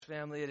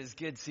family. It is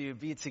good to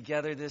be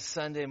together this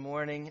Sunday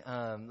morning.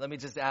 Let me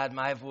just add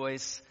my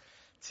voice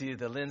to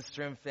the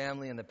Lindstrom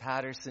family and the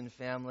Patterson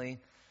family.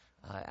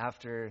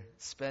 After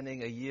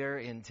spending a year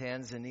in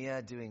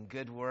Tanzania doing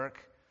good work,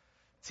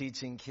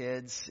 teaching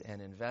kids and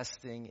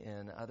investing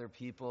in other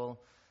people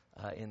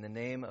in the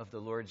name of the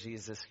Lord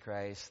Jesus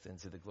Christ and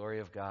to the glory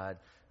of God,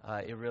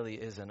 it really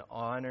is an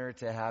honor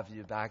to have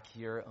you back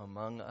here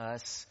among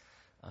us.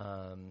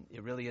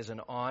 It really is an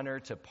honor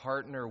to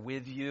partner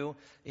with you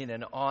in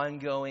an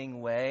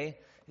ongoing way.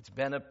 It's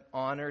been an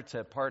honor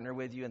to partner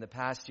with you in the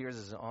past years.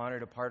 It's an honor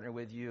to partner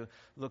with you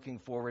looking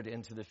forward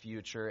into the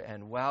future.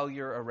 And while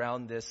you're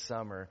around this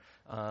summer,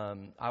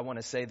 I want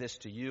to say this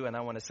to you, and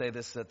I want to say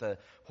this that the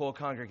whole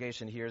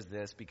congregation hears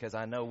this, because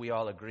I know we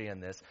all agree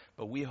on this.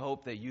 But we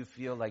hope that you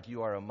feel like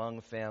you are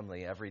among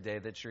family every day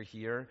that you're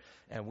here.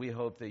 And we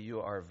hope that you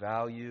are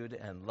valued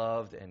and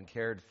loved and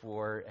cared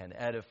for and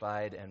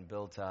edified and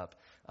built up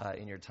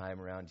in your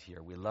time around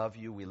here. We love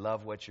you. We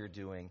love what you're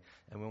doing.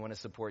 And we want to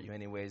support you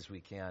any ways we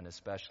can,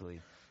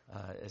 especially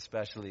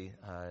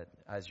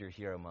as you're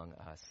here among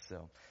us.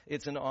 So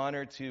it's an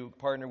honor to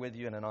partner with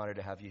you and an honor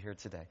to have you here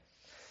today.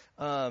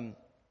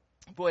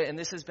 Boy, and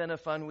this has been a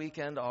fun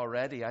weekend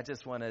already. I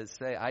just want to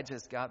say I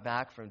just got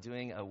back from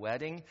doing a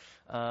wedding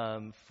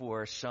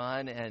for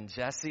Sean and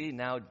Jesse.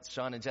 Now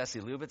Sean and Jesse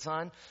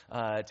Louboutin.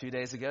 2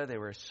 days ago they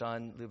were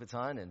Sean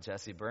Louboutin and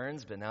Jesse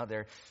Burns, but now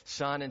they're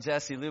Sean and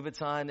Jesse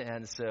Louboutin.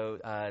 And so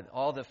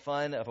all the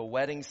fun of a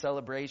wedding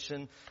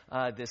celebration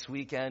this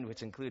weekend,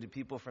 which included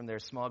people from their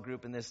small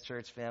group in this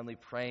church family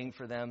praying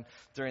for them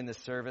during the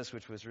service,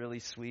 which was really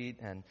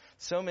sweet. And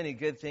so many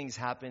good things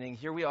happening.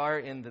 Here we are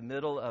in the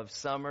middle of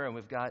summer, and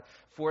we've got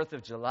 4th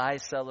of July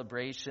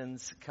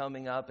celebrations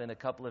coming up in a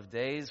couple of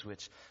days,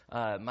 which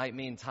might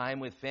mean time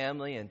with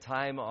family and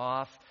time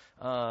off.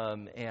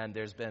 And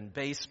there's been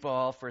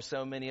baseball for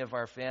so many of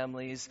our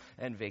families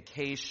and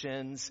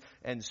vacations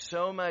and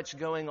so much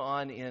going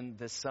on in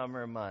the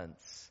summer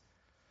months.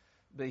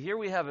 But here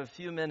we have a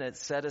few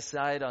minutes set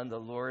aside on the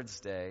Lord's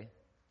Day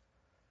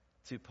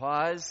to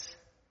pause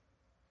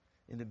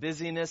in the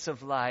busyness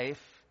of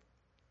life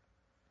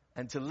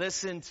and to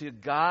listen to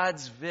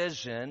God's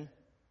vision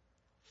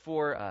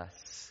for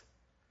us,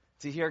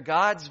 to hear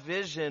God's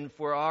vision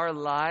for our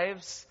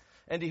lives,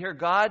 and to hear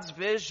God's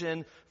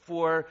vision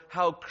for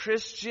how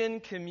Christian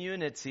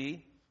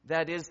community,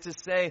 that is to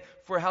say,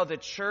 for how the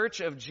Church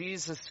of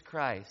Jesus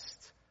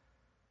Christ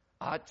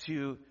ought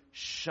to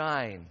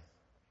shine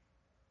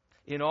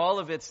in all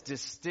of its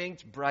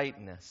distinct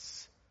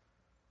brightness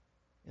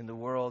in the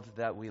world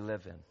that we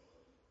live in.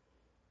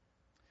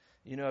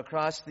 You know,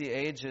 across the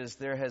ages,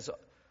 there has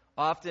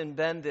often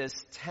been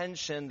this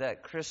tension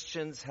that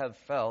Christians have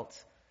felt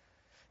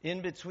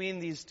in between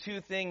these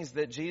two things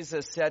that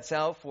Jesus sets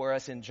out for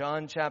us in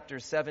John chapter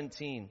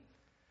 17.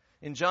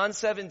 In John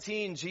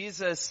 17,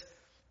 Jesus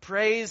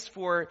prays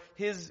for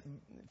his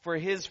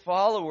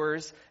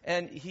followers,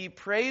 and he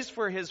prays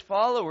for his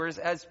followers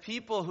as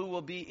people who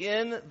will be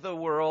in the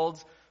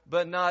world,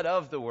 but not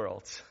of the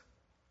world.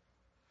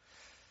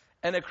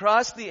 And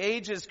across the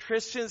ages,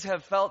 Christians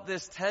have felt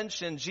this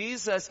tension.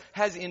 Jesus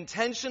has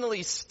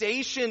intentionally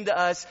stationed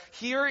us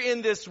here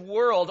in this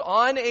world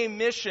on a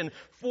mission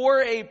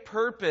for a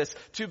purpose,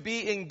 to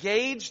be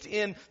engaged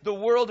in the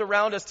world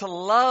around us, to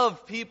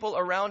love people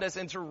around us,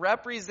 and to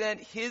represent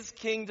His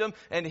kingdom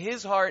and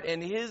His heart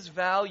and His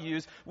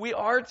values. We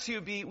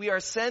are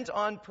sent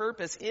on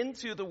purpose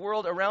into the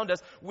world around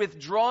us.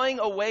 Withdrawing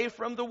away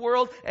from the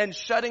world and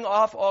shutting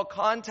off all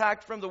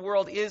contact from the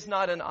world is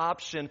not an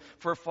option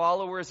for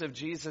followers of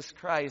Jesus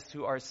Christ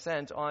who are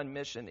sent on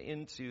mission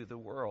into the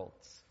world.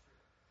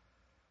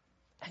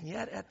 And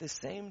yet, at the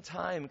same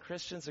time,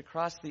 Christians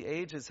across the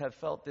ages have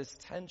felt this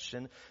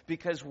tension,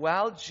 because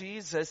while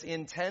Jesus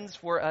intends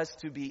for us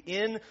to be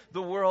in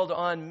the world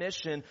on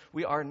mission,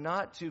 we are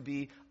not to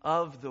be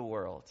of the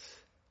world.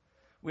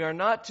 We are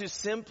not to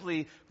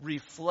simply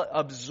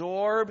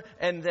absorb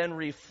and then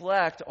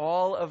reflect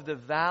all of the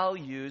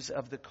values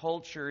of the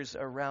cultures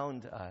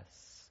around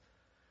us.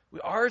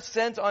 We are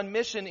sent on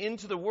mission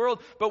into the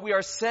world, but we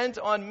are sent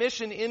on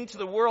mission into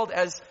the world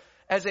as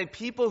a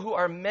people who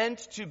are meant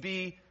to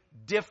be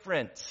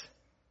different.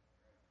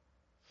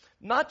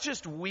 Not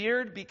just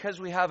weird because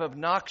we have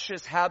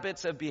obnoxious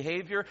habits of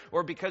behavior,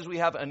 or because we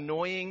have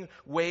annoying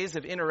ways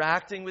of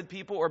interacting with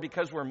people, or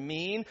because we're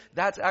mean.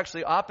 That's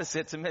actually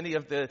opposite to many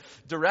of the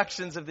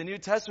directions of the New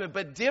Testament.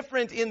 But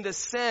different in the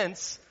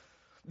sense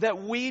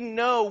that we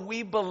know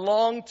we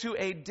belong to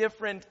a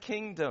different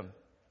kingdom.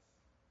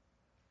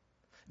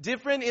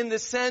 Different in the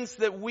sense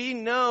that we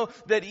know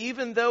that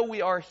even though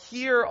we are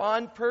here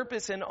on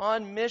purpose and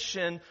on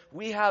mission,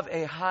 we have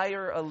a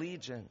higher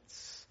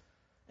allegiance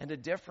and a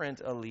different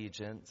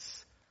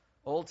allegiance,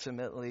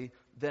 ultimately,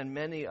 than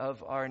many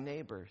of our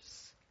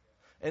neighbors.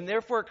 And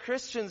therefore,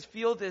 Christians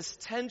feel this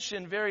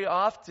tension very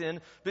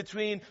often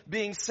between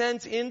being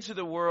sent into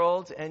the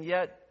world and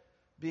yet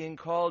being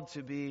called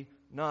to be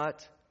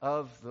not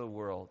of the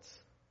world.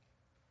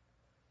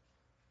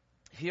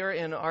 Here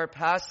in our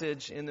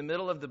passage in the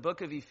middle of the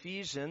book of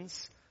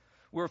Ephesians,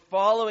 We're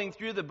following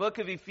through the book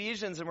of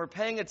Ephesians and we're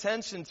paying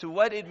attention to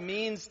what it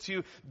means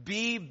to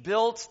be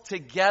built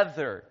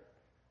together.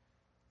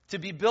 To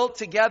be built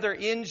together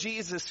in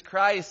Jesus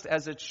Christ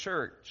as a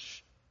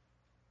church.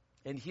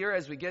 And here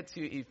as we get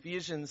to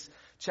Ephesians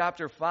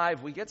chapter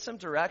 5, we get some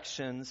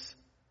directions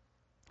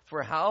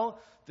for how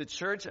the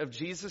church of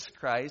Jesus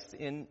Christ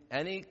in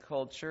any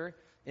culture,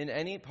 in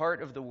any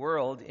part of the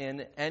world,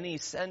 in any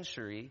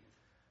century,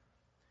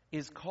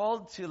 is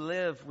called to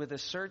live with a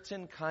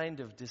certain kind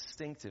of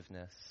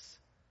distinctiveness.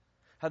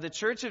 How the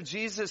Church of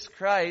Jesus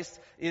Christ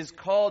is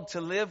called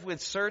to live with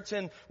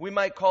certain, we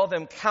might call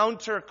them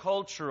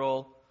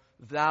countercultural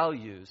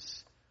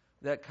values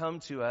that come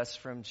to us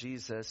from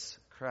Jesus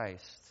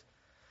Christ.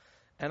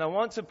 And I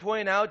want to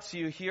point out to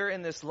you here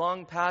in this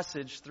long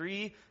passage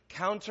 3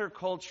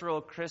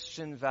 countercultural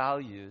Christian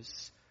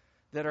values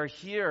that are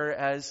here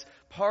as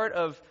part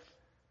of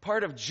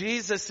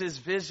Jesus'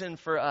 vision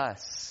for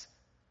us.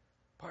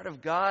 Part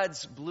of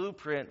God's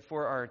blueprint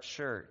for our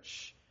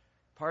church.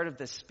 Part of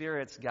the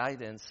Spirit's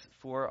guidance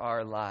for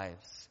our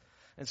lives.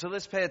 And so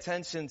let's pay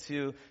attention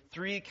to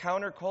 3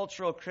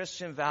 countercultural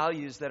Christian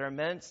values that are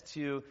meant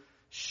to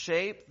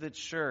shape the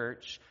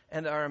church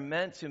and that are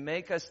meant to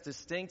make us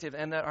distinctive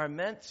and that are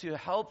meant to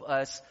help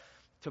us,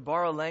 to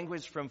borrow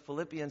language from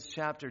Philippians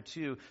chapter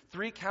 2,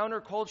 3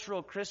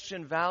 countercultural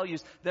Christian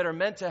values that are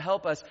meant to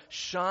help us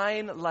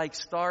shine like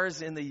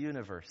stars in the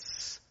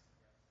universe.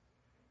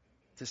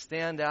 To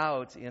stand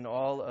out in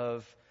all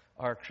of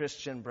our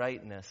Christian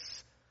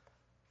brightness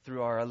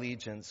through our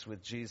allegiance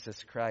with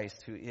Jesus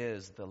Christ, who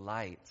is the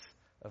light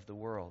of the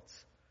world.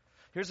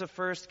 Here's a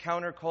first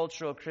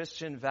countercultural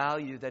Christian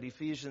value that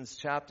Ephesians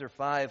chapter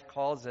 5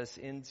 calls us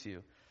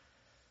into.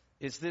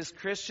 It's this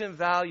Christian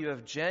value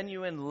of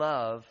genuine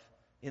love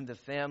in the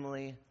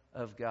family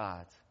of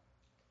God.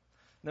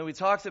 Now, we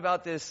talked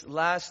about this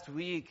last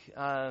week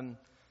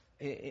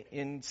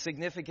in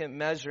significant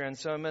measure, and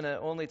so I'm going to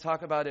only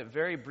talk about it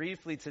very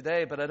briefly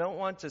today, but I don't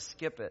want to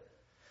skip it.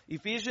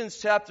 Ephesians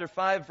chapter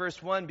 5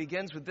 verse 1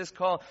 begins with this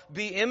call,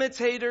 be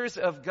imitators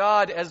of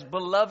God as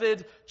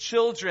beloved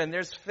children.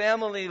 There's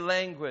family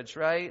language,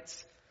 right?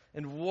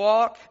 And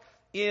walk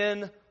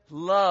in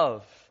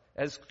love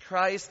as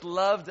Christ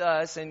loved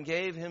us and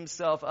gave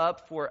himself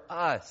up for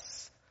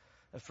us.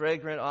 A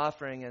fragrant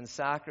offering and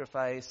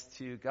sacrifice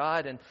to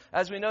God. And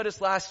as we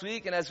noticed last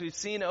week, and as we've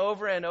seen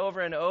over and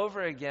over and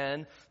over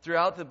again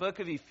throughout the book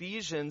of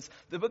Ephesians,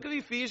 the book of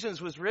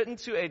Ephesians was written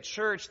to a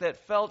church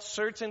that felt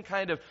certain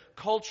kind of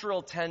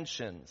cultural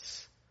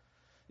tensions.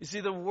 You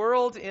see, the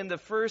world in the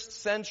first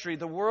century,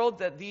 the world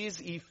that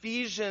these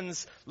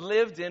Ephesians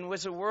lived in,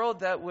 was a world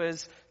that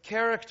was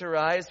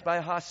characterized by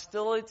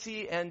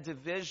hostility and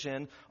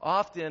division,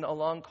 often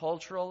along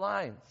cultural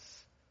lines.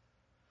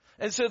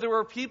 And so there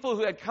were people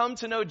who had come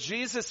to know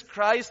Jesus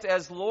Christ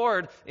as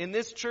Lord in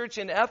this church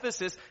in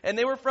Ephesus, and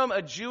they were from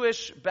a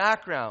Jewish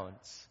background.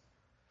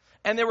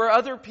 And there were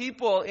other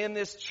people in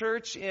this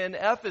church in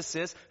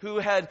Ephesus who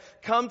had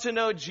come to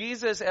know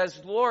Jesus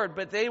as Lord,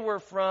 but they were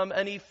from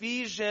an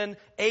Ephesian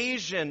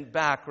Asian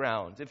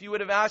background. If you would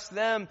have asked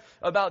them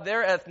about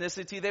their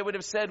ethnicity, they would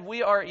have said,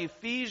 we are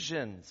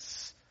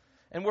Ephesians,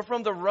 and we're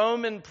from the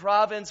Roman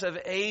province of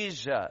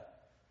Asia.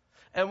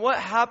 And what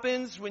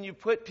happens when you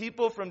put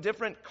people from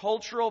different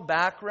cultural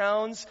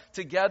backgrounds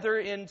together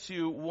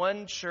into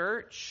one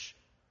church?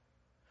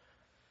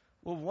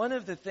 Well, one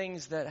of the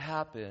things that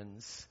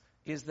happens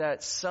is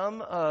that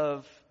some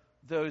of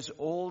those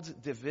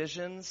old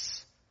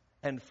divisions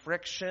and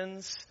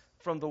frictions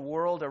from the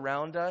world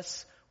around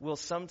us will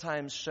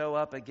sometimes show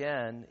up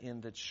again in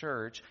the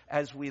church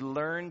as we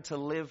learn to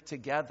live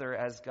together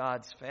as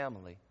God's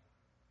family.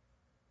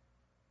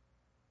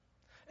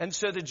 And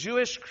so the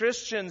Jewish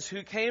Christians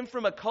who came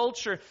from a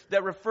culture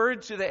that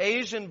referred to the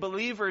Asian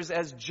believers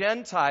as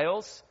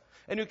Gentiles,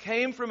 and who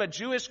came from a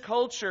Jewish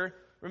culture,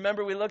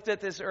 remember we looked at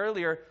this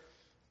earlier,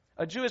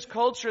 a Jewish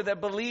culture that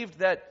believed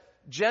that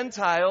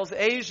Gentiles,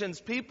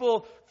 Asians,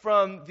 people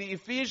from the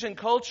Ephesian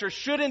culture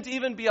shouldn't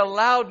even be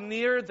allowed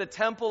near the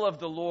temple of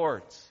the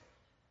Lord.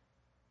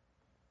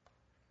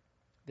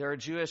 There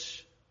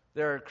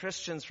are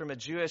Christians from a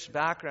Jewish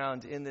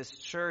background in this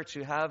church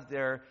who have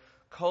their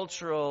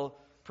cultural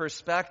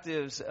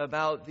perspectives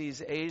about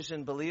these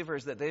Asian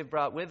believers that they've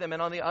brought with them.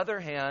 And on the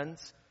other hand,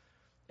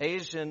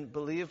 Asian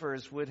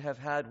believers would have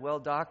had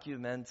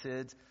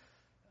well-documented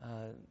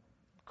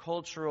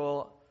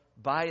cultural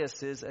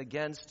biases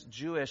against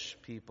Jewish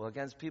people,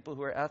 against people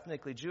who are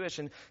ethnically Jewish.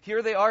 And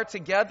here they are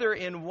together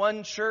in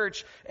one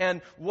church.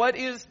 And what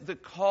is the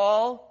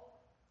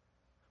call?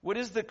 What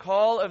is the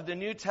call of the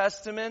New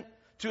Testament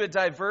to a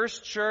diverse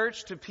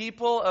church, to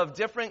people of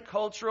different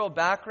cultural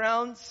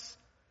backgrounds?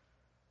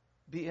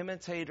 Be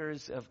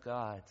imitators of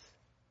God.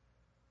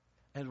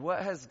 And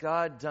what has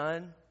God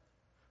done?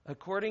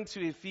 According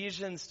to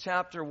Ephesians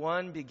chapter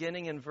 1,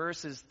 beginning in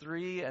verses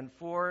 3 and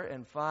 4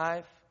 and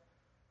 5,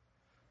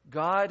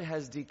 God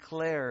has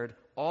declared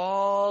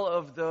all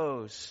of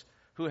those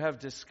who have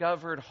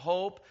discovered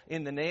hope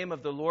in the name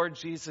of the Lord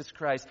Jesus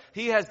Christ.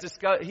 He has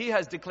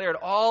declared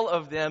all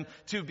of them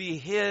to be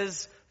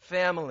His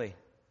family.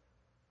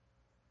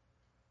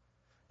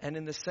 And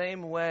in the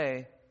same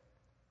way,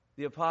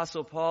 the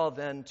Apostle Paul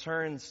then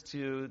turns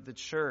to the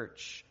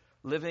church,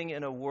 living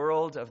in a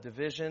world of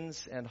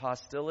divisions and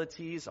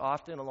hostilities,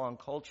 often along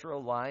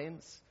cultural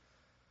lines.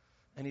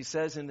 And he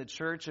says, in the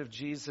church of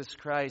Jesus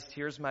Christ,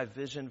 here's my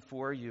vision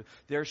for you.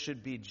 There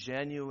should be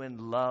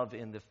genuine love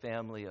in the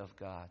family of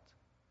God.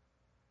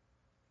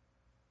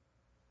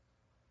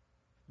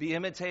 Be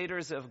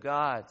imitators of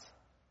God,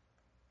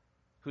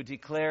 who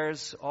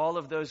declares all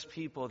of those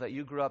people that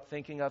you grew up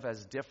thinking of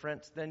as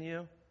different than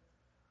you,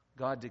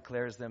 God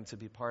declares them to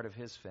be part of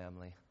His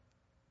family.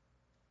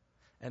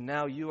 And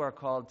now you are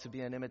called to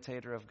be an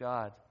imitator of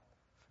God.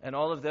 And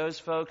all of those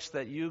folks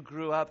that you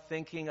grew up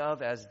thinking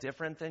of as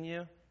different than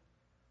you,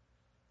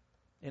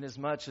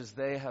 inasmuch as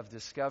they have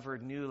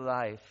discovered new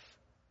life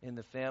in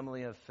the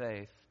family of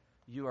faith,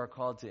 you are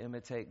called to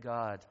imitate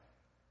God.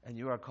 And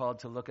you are called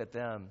to look at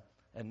them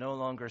and no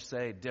longer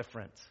say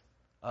different,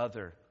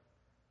 other.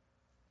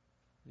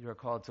 You are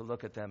called to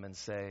look at them and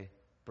say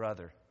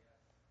brother,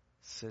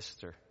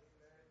 sister,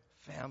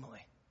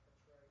 family.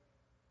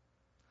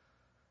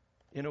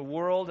 In a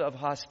world of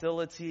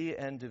hostility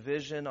and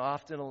division,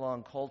 often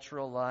along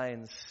cultural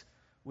lines,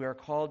 we are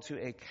called to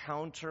a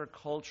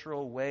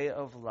countercultural way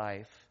of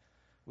life,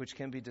 which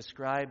can be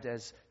described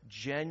as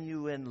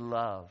genuine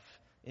love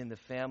in the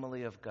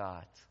family of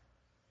God.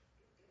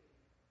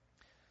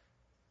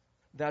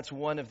 That's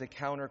one of the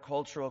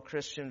countercultural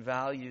Christian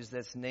values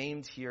that's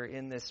named here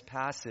in this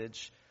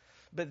passage.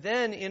 But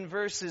then in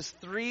verses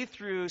 3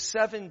 through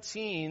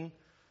 17,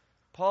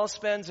 Paul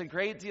spends a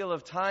great deal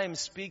of time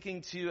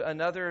speaking to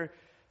another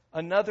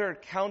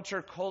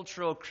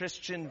countercultural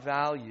Christian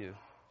value.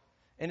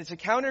 And it's a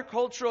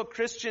countercultural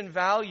Christian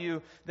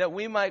value that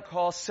we might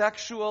call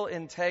sexual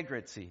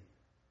integrity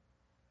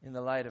in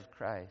the light of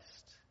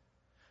Christ.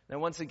 Now,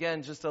 once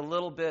again, just a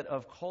little bit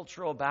of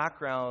cultural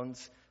background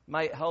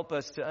might help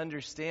us to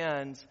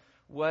understand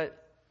what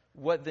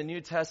the New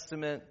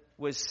Testament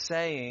was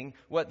saying,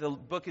 what the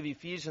book of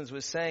Ephesians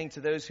was saying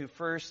to those who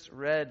first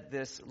read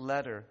this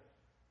letter.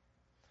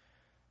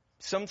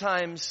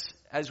 Sometimes,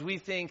 as we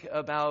think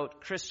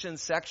about Christian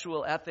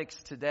sexual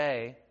ethics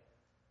today,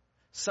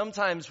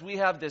 sometimes we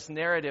have this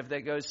narrative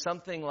that goes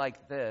something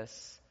like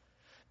this.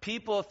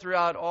 People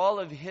throughout all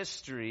of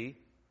history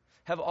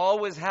have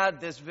always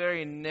had this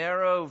very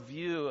narrow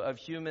view of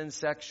human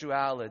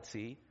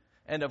sexuality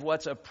and of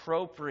what's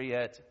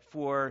appropriate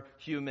for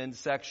human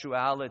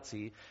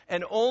sexuality.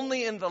 And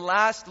only in the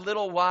last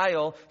little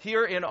while,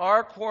 here in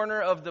our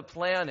corner of the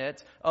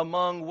planet,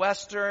 among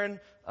Westerners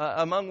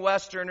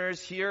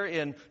here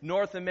in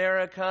North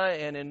America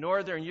and in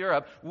Northern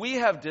Europe, we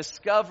have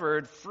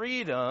discovered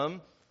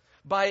freedom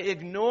by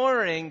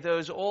ignoring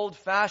those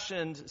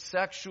old-fashioned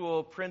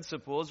sexual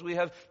principles. We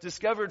have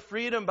discovered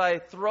freedom by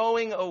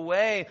throwing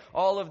away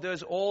all of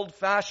those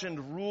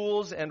old-fashioned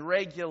rules and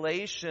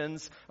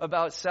regulations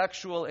about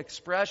sexual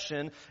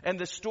expression. And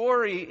the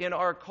story in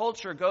our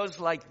culture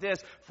goes like this.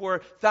 For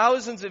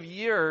thousands of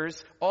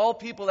years, all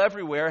people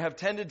everywhere have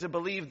tended to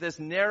believe this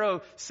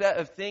narrow set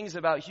of things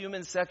about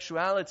human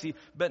sexuality,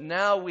 but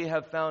now we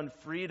have found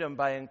freedom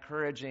by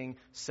encouraging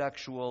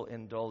sexual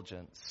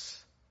indulgence.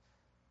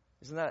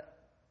 Isn't that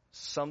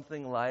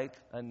something like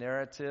a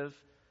narrative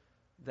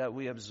that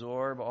we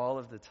absorb all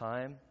of the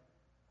time?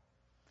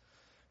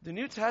 The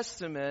New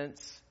Testament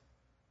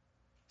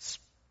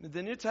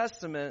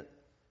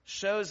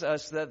shows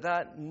us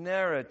that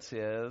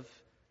narrative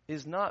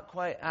is not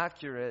quite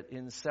accurate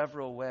in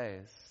several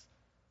ways.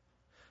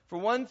 For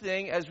one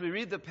thing, as we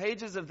read the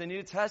pages of the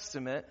New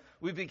Testament,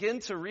 we begin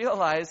to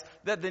realize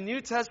that the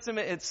New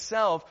Testament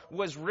itself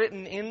was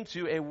written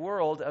into a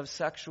world of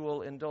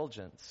sexual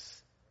indulgence.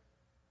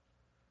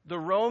 The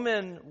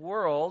Roman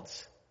world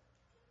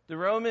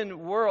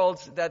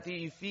that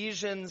the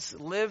Ephesians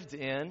lived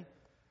in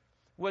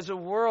was a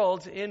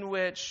world in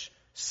which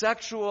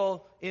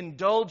sexual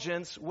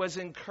indulgence was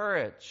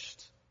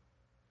encouraged.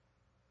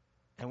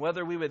 And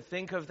whether we would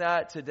think of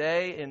that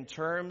today in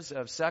terms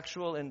of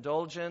sexual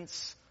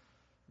indulgence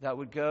that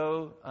would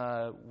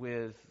go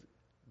with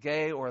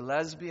gay or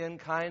lesbian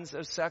kinds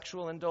of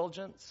sexual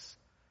indulgence,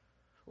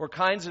 or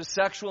kinds of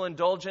sexual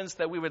indulgence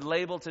that we would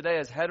label today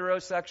as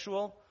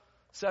heterosexual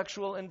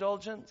sexual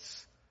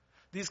indulgence.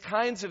 These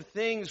kinds of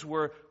things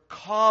were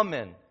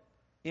common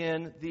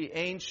in the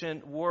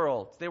ancient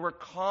world. They were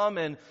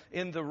common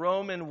in the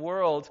Roman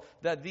world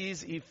that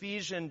these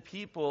Ephesian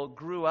people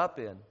grew up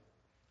in.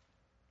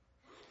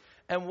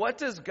 And what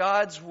does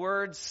God's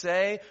Word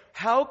say?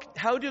 How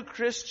do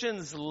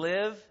Christians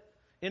live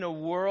in a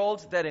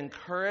world that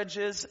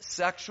encourages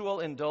sexual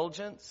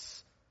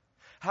indulgence?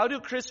 How do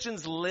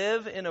Christians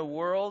live in a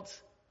world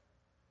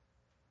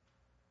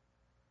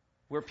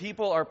where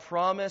people are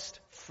promised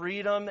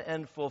freedom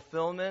and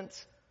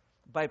fulfillment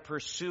by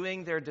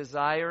pursuing their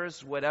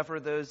desires, whatever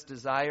those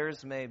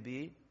desires may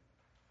be?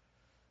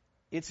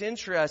 It's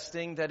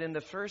interesting that in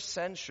the first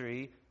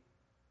century,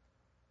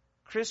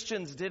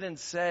 Christians didn't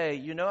say,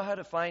 you know how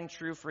to find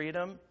true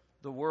freedom?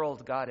 The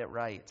world got it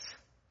right.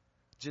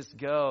 Just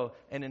go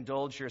and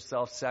indulge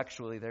yourself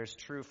sexually. There's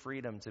true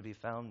freedom to be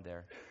found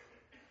there.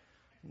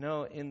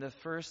 No, in the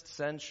first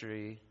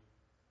century,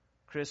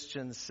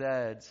 Christians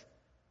said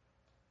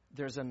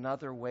there's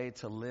another way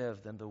to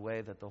live than the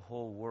way that the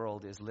whole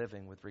world is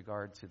living with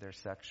regard to their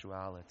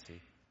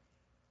sexuality.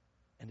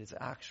 And it's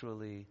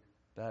actually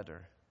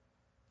better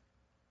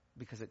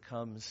because it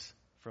comes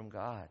from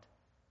God.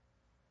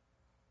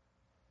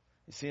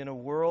 You see, in a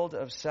world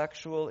of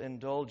sexual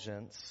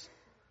indulgence,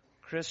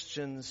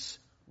 Christians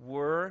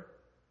were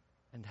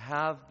and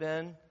have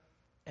been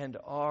and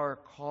are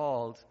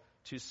called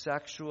to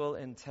sexual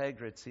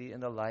integrity in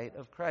the light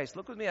of Christ.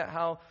 Look with me at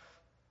how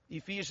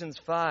Ephesians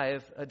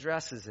 5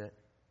 addresses it.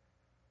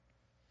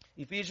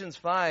 Ephesians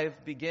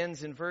 5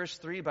 begins in verse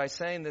 3 by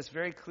saying this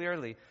very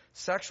clearly.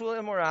 Sexual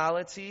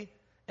immorality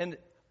and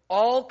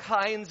all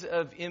kinds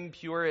of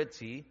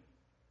impurity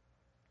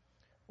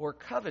or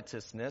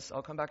covetousness,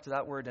 I'll come back to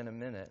that word in a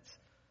minute,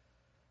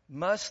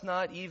 must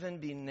not even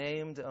be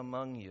named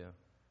among you,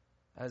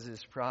 as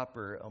is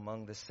proper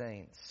among the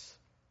saints.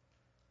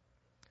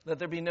 Let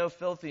there be no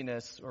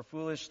filthiness or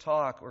foolish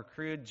talk or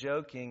crude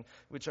joking,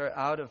 which are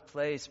out of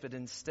place, but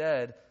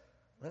instead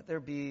let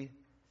there be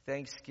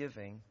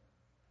thanksgiving.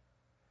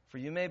 For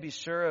you may be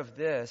sure of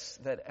this,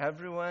 that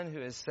everyone who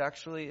is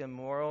sexually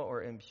immoral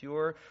or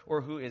impure,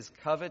 or who is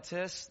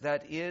covetous,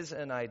 that is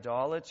an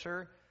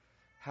idolater,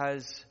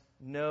 has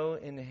no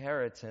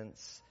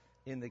inheritance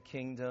in the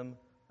kingdom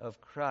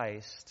of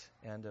Christ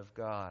and of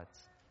God.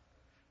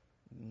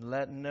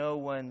 Let no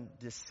one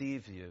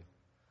deceive you.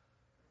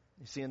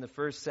 You see, in the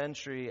first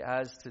century,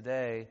 as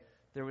today,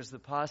 there was the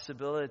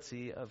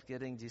possibility of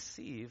getting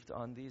deceived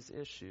on these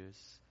issues.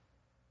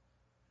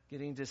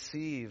 Getting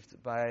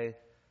deceived by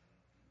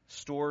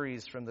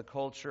stories from the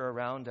culture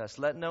around us.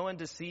 Let no one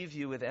deceive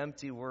you with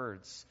empty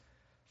words,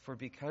 for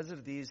because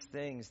of these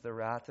things, the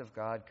wrath of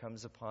God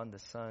comes upon the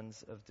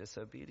sons of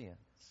disobedience.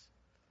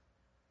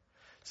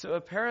 So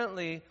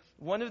apparently,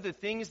 one of the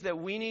things that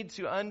we need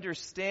to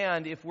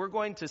understand if we're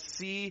going to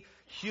see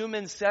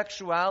human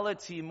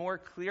sexuality more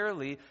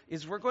clearly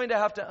is we're going to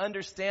have to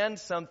understand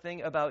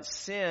something about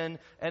sin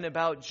and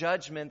about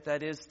judgment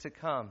that is to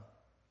come.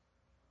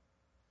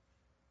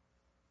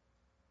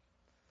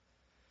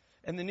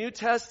 And the New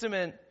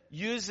Testament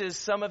uses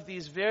some of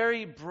these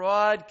very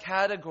broad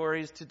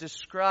categories to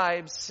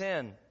describe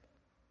sin.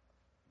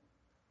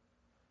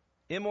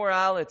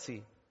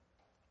 Immorality,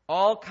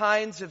 all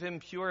kinds of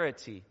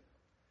impurity,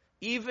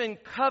 even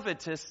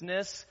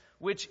covetousness,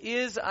 which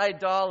is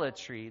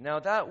idolatry. Now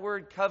that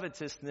word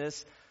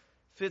covetousness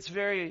fits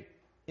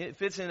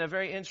in a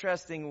very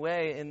interesting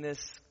way in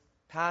this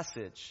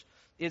passage.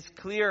 It's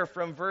clear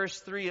from verse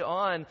 3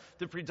 on,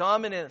 the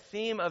predominant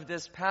theme of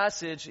this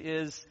passage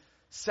is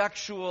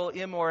sexual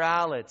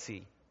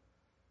immorality.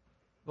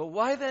 But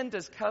why then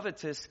does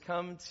covetous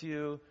come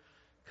to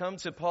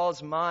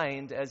Paul's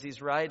mind as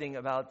he's writing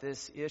about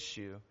this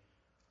issue?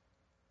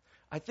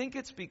 I think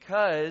it's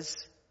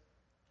because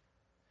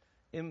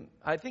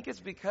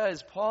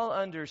Paul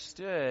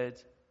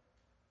understood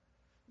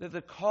that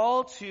the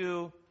call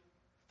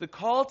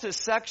to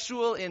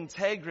sexual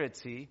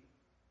integrity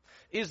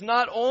is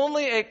not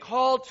only a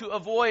call to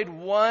avoid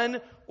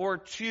one or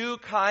two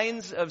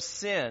kinds of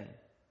sin,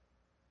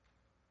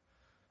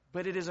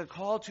 but it is a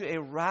call to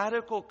a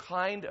radical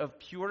kind of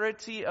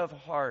purity of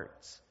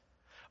heart,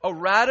 a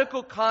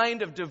radical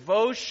kind of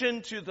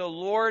devotion to the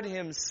Lord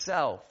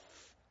Himself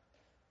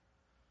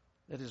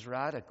that is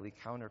radically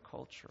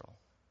countercultural.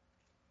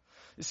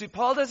 You see,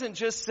 Paul doesn't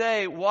just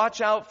say,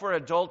 watch out for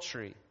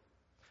adultery.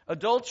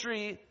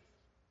 Adultery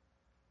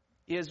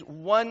is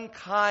one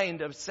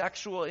kind of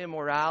sexual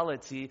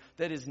immorality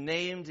that is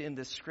named in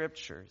the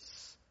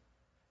Scriptures.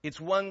 It's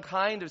one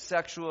kind of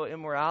sexual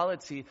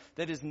immorality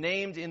that is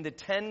named in the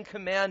 10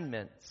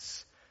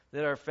 Commandments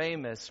that are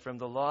famous from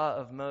the law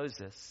of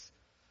Moses.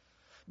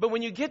 But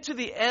when you get to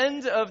the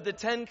end of the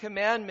 10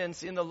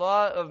 Commandments in the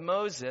law of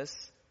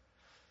Moses,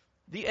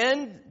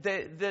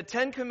 the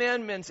 10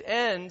 Commandments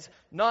end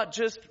not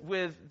just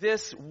with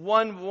this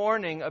one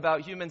warning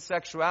about human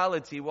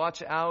sexuality,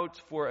 watch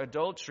out for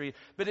adultery,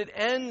 but it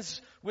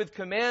ends with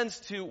commands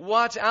to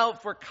watch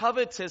out for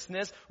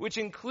covetousness, which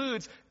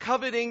includes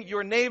coveting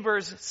your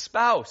neighbor's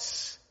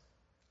spouse.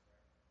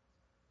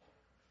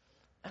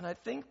 And I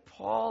think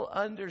Paul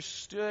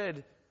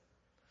understood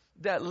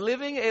that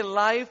living a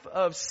life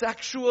of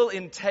sexual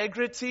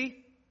integrity,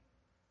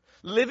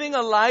 living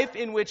a life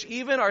in which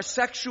even our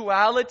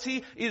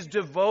sexuality is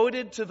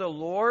devoted to the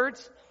Lord,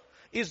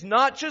 is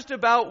not just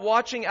about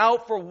watching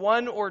out for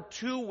one or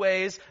two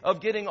ways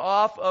of getting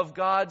off of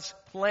God's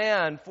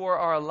plan for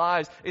our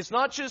lives. It's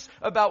not just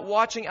about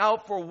watching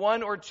out for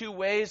one or two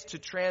ways to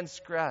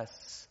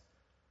transgress.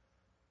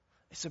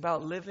 It's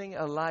about living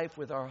a life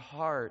with our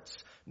hearts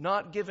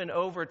not given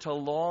over to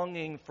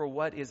longing for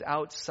what is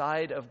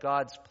outside of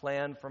God's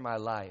plan for my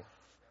life.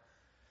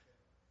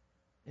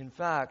 In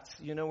fact,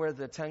 you know where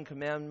the 10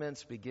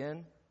 Commandments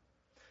begin?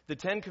 The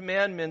 10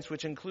 Commandments,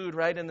 which include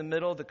right in the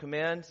middle the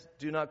command,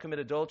 do not commit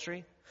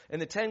adultery.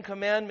 And the 10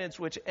 Commandments,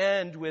 which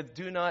end with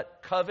do not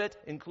covet,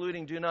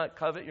 including do not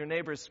covet your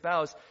neighbor's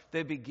spouse,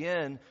 they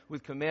begin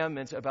with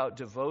commandments about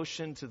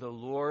devotion to the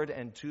Lord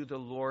and to the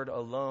Lord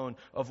alone,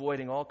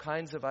 avoiding all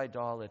kinds of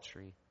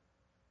idolatry.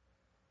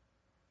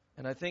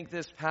 And I think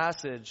this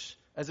passage,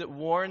 as it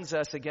warns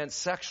us against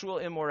sexual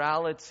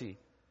immorality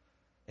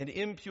and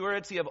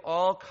impurity of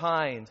all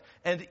kinds,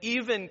 and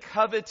even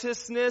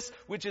covetousness,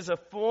 which is a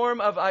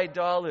form of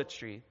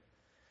idolatry,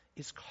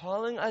 is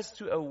calling us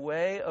to a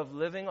way of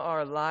living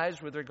our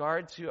lives with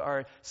regard to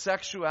our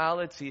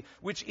sexuality,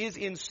 which is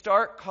in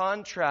stark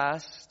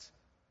contrast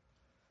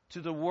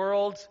to the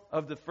world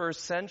of the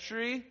first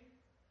century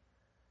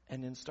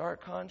and in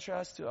stark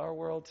contrast to our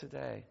world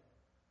today.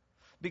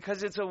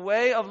 Because it's a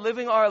way of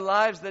living our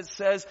lives that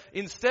says,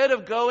 instead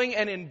of going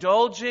and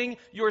indulging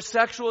your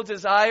sexual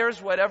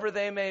desires, whatever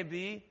they may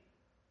be,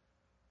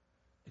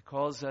 it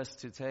calls us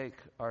to take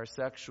our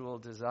sexual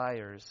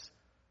desires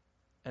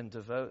and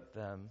devote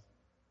them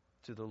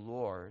to the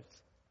Lord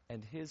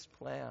and His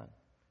plan,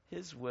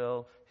 His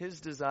will, His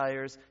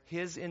desires,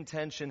 His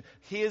intention,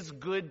 His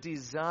good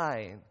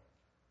design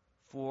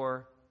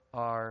for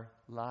our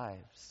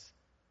lives.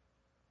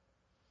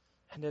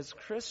 And as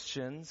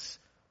Christians,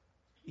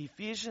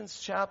 Ephesians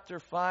chapter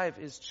 5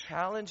 is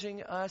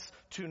challenging us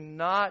to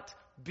not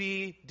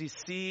be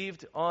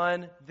deceived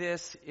on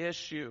this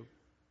issue.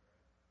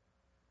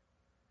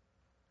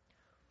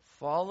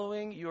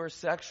 Following your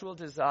sexual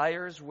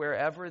desires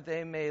wherever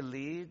they may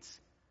lead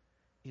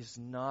is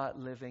not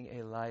living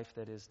a life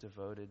that is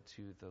devoted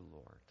to the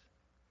Lord.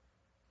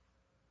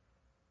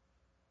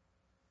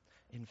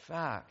 In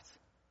fact,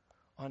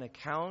 on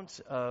account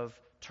of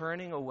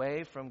turning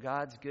away from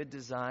God's good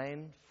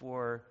design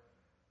for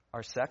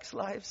our sex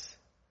lives,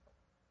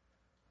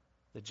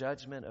 the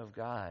judgment of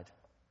God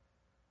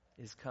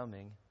is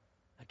coming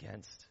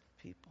against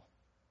people.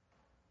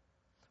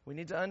 We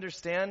need to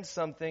understand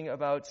something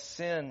about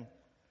sin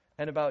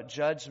and about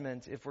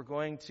judgment if we're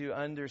going to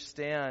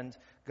understand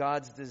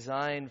God's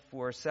design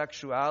for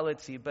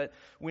sexuality. But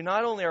we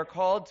not only are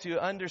called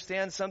to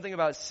understand something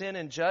about sin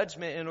and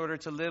judgment in order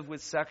to live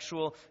with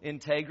sexual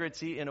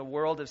integrity in a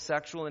world of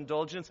sexual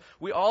indulgence,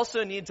 we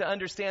also need to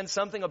understand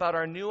something about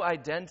our new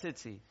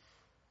identity.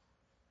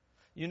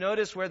 You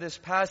notice where this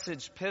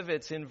passage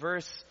pivots in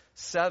verse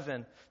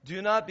 7.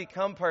 Do not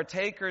become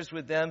partakers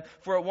with them,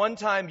 for at one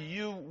time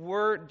you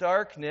were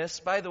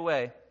darkness. By the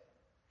way,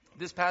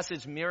 this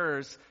passage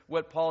mirrors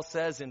what Paul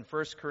says in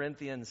 1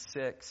 Corinthians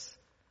 6.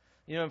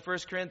 You know, in 1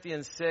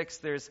 Corinthians 6,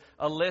 there's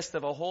a list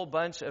of a whole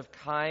bunch of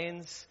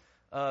kinds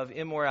of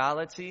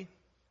immorality,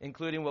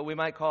 including what we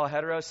might call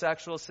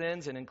heterosexual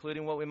sins and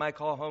including what we might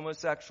call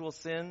homosexual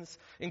sins,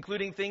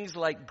 including things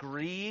like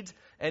greed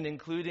and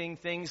including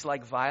things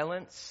like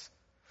violence.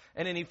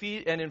 And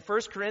in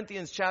 1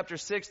 Corinthians chapter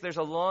 6, there's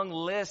a long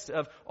list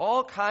of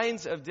all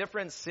kinds of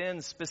different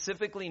sins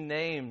specifically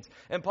named.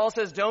 And Paul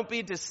says, don't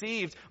be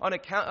deceived on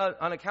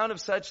account of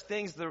such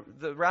things.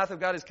 The wrath of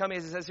God is coming,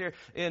 as he says here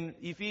in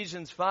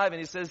Ephesians 5. And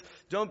he says,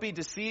 don't be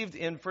deceived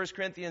in 1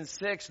 Corinthians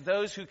 6.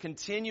 Those who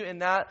continue in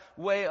that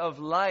way of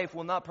life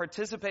will not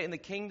participate in the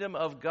kingdom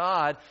of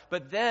God.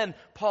 But then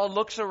Paul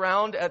looks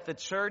around at the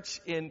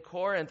church in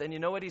Corinth, and you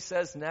know what he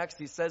says next?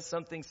 He says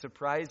something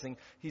surprising.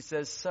 He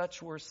says,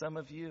 such were some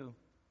of you.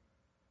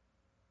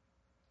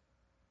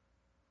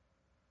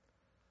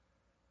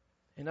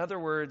 In other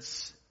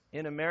words,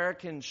 in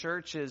American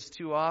churches,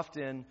 too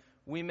often,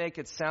 we make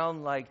it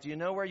sound like, do you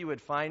know where you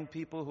would find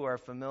people who are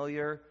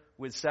familiar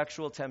with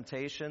sexual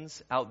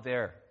temptations? Out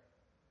there.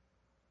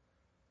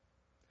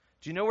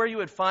 Do you know where you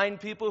would find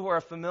people who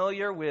are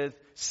familiar with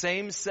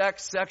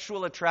same-sex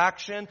sexual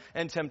attraction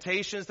and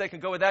temptations that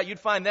can go with that? You'd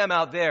find them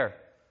out there.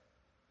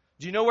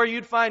 Do you know where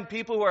you'd find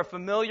people who are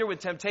familiar with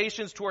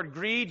temptations toward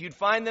greed? You'd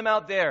find them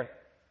out there.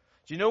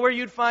 Do you know where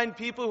you'd find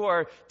people who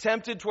are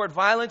tempted toward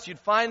violence? You'd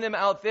find them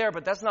out there,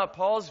 but that's not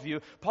Paul's view.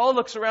 Paul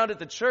looks around at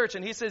the church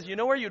and he says, you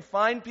know where you'd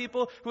find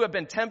people who have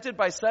been tempted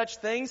by such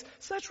things?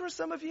 Such were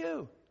some of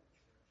you.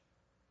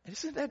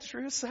 Isn't that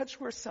true? Such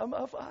were some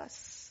of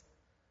us.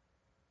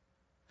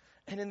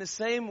 And in the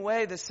same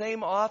way, the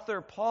same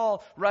author,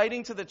 Paul,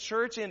 writing to the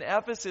church in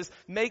Ephesus,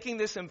 making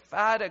this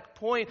emphatic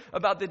point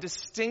about the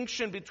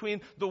distinction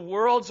between the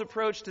world's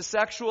approach to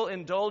sexual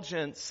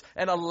indulgence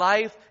and a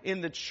life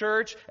in the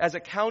church as a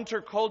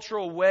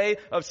countercultural way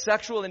of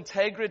sexual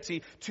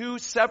integrity, two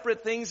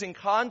separate things in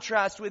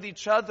contrast with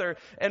each other.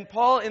 And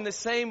Paul, in the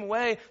same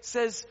way,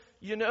 says,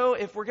 you know,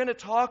 if we're going to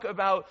talk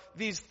about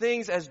these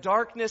things as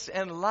darkness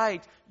and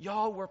light,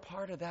 y'all were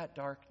part of that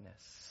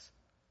darkness.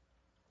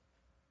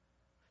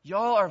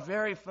 Y'all are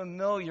very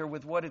familiar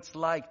with what it's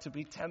like to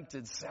be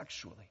tempted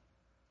sexually.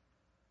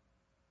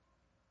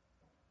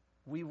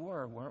 We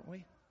were, weren't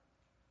we?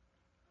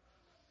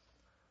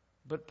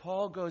 But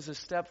Paul goes a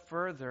step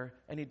further,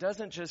 and he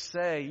doesn't just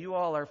say, you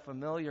all are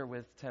familiar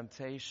with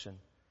temptation.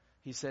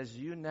 He says,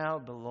 you now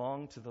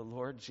belong to the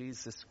Lord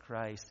Jesus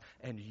Christ,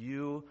 and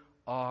you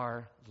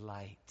are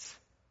light.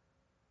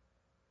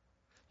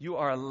 You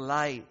are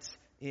light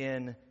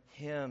in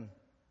Him.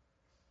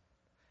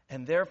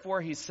 And therefore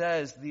he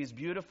says these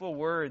beautiful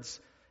words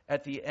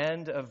at the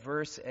end of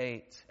verse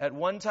 8. At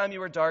one time you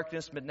were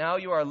darkness, but now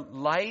you are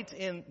light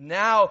in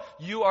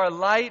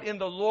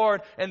the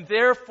Lord, and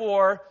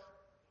therefore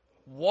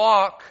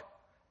walk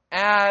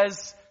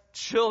as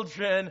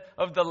children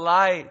of the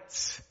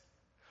light.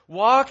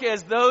 Walk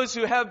as those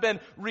who have been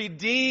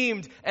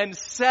redeemed and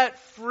set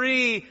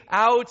free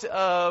out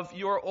of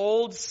your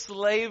old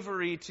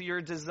slavery to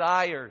your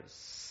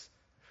desires.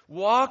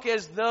 Walk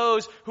as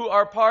those who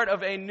are part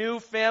of a new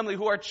family,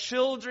 who are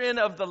children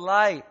of the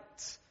light.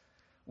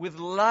 With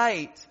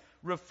light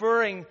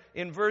referring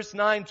in verse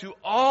 9 to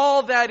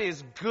all that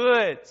is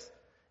good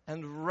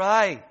and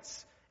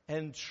right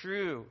and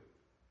true.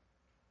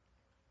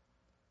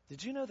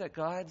 Did you know that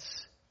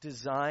God's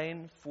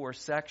design for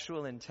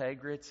sexual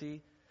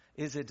integrity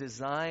is a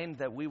design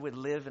that we would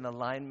live in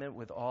alignment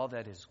with all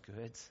that is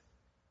good?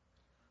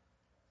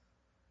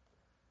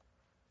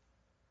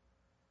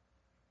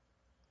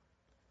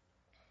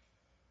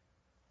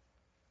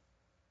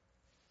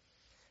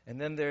 And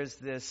then there's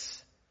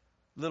this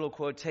little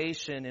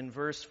quotation in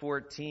verse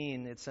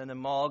 14. It's an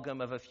amalgam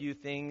of a few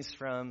things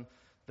from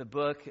the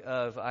book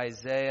of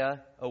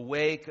Isaiah.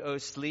 Awake, O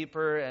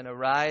sleeper, and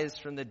arise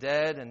from the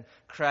dead, and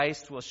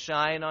Christ will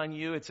shine on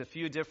you. It's a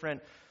few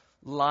different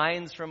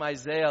lines from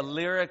Isaiah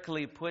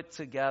lyrically put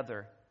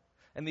together.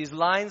 And these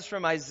lines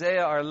from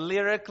Isaiah are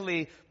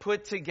lyrically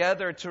put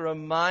together to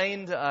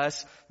remind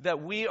us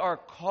that we are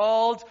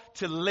called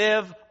to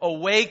live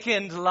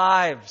awakened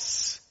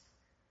lives.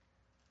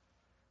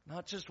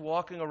 Not just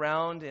walking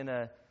around in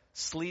a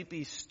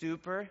sleepy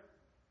stupor,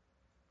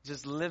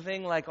 just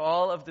living like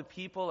all of the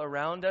people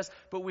around us,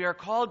 but we are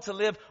called to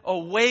live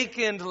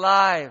awakened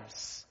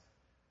lives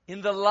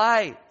in the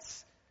light,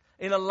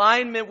 in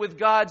alignment with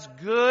God's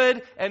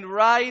good and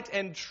right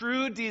and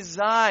true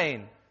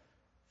design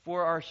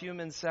for our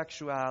human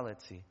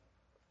sexuality.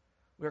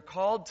 We're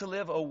called to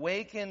live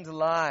awakened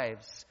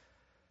lives,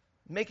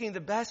 making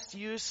the best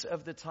use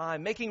of the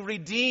time, making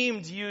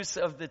redeemed use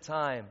of the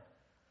time,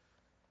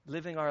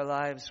 living our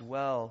lives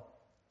well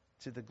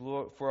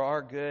for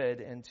our good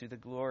and to the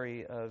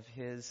glory of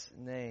His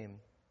name.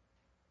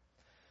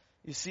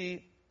 You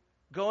see,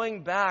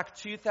 going back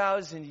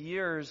 2,000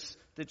 years,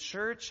 the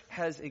church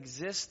has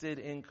existed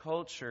in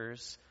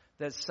cultures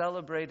that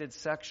celebrated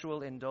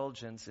sexual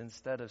indulgence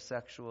instead of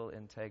sexual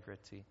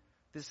integrity.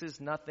 This is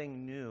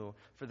nothing new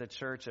for the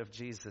Church of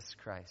Jesus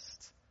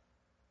Christ.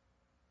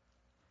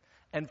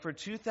 And for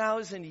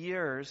 2,000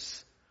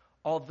 years,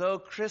 although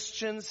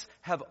Christians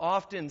have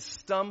often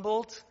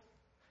stumbled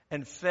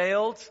and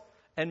failed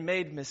and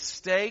made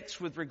mistakes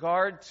with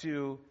regard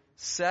to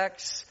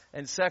sex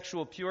and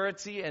sexual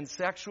purity and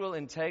sexual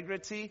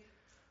integrity,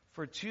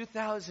 for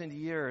 2,000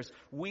 years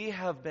we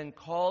have been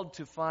called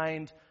to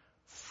find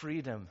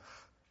freedom,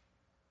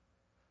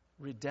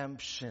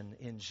 redemption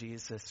in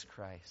Jesus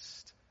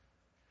Christ,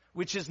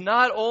 which is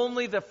not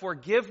only the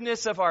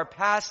forgiveness of our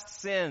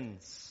past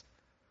sins,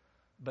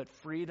 but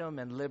freedom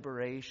and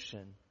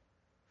liberation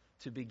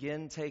to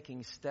begin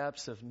taking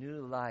steps of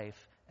new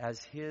life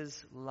as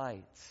His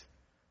light,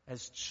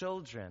 as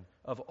children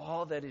of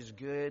all that is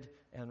good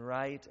and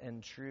right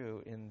and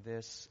true in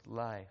this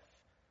life.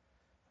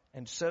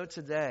 And so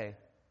today,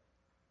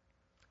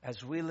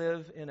 as we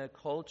live in a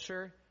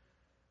culture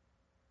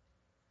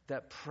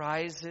that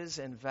prizes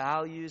and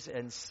values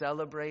and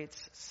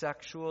celebrates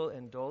sexual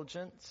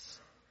indulgence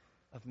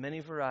of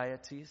many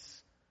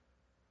varieties,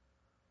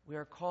 we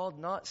are called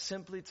not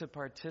simply to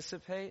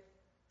participate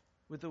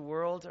with the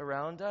world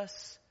around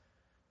us,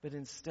 but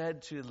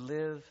instead to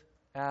live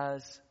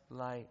as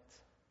light.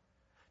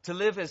 To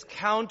live as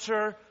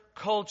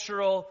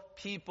counter-cultural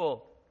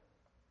people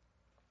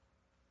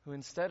who,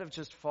 instead of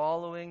just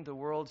following the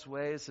world's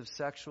ways of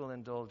sexual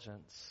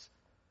indulgence,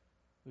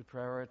 we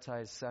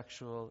prioritize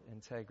sexual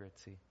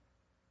integrity,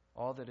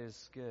 all that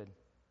is good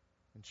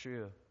and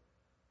true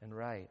and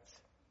right.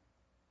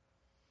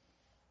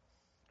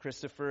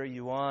 Christopher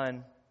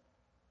Yuan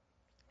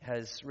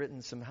has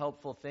written some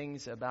helpful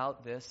things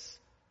about this.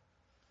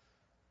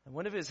 And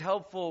one of his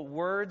helpful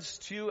words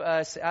to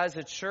us as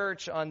a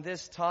church on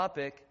this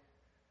topic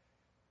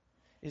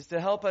is to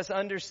help us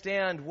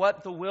understand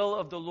what the will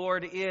of the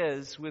Lord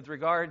is with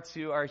regard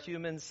to our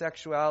human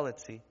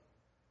sexuality.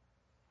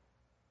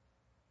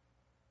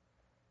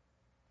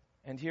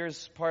 And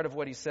here's part of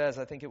what he says.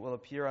 I think it will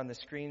appear on the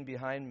screen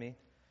behind me.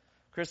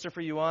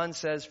 Christopher Yuan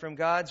says, "From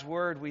God's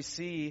Word we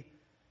see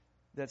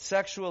that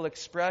sexual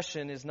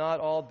expression is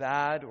not all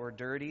bad or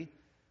dirty.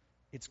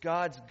 It's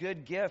God's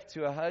good gift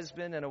to a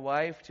husband and a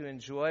wife to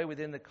enjoy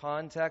within the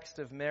context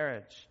of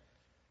marriage.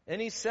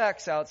 Any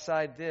sex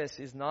outside this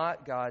is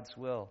not God's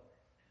will.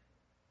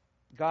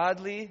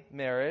 Godly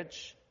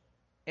marriage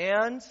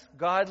and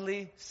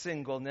godly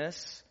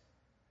singleness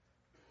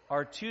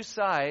are two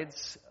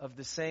sides of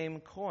the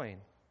same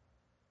coin."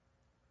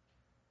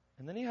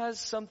 And then he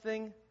has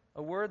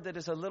a word that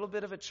is a little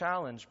bit of a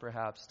challenge,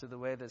 perhaps, to the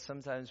way that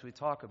sometimes we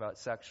talk about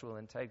sexual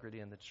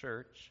integrity in the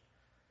church.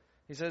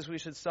 He says we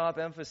should stop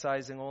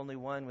emphasizing only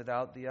one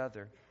without the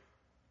other.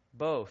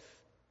 Both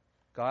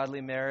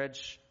Godly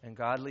marriage and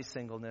godly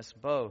singleness,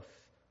 both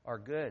are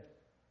good.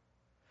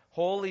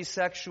 Holy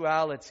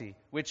sexuality,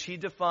 which he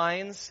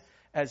defines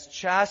as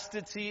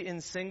chastity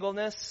in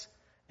singleness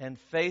and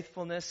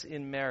faithfulness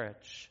in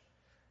marriage,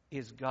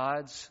 is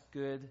God's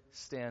good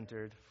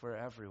standard for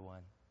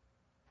everyone.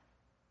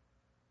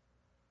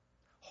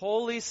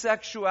 Holy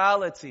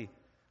sexuality.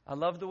 I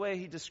love the way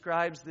he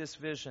describes this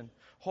vision.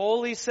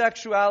 Holy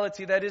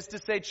sexuality, that is to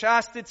say,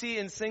 chastity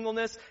in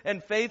singleness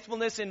and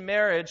faithfulness in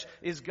marriage,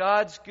 is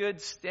God's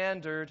good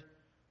standard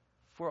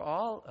for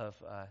all of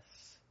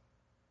us.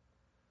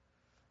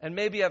 And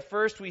maybe at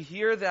first we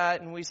hear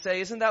that and we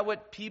say, isn't that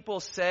what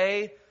people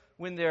say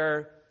when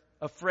they're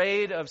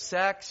afraid of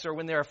sex, or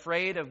when they're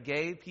afraid of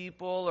gay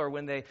people, or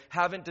when they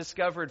haven't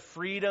discovered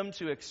freedom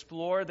to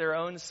explore their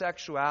own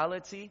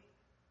sexuality?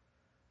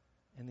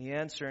 And the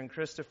answer in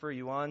Christopher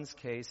Yuan's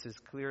case is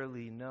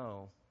clearly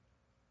no.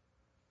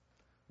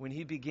 When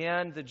he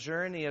began the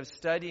journey of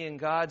studying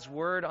God's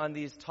Word on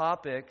these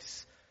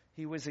topics,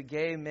 he was a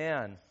gay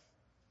man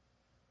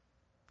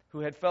who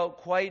had felt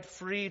quite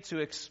free to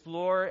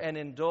explore and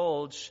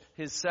indulge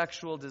his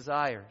sexual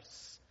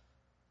desires.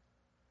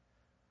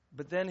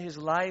 But then his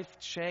life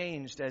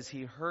changed as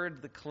he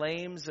heard the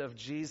claims of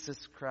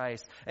Jesus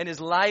Christ. And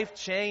his life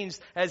changed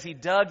as he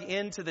dug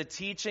into the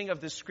teaching of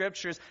the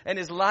Scriptures. And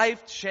his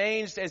life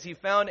changed as he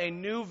found a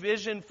new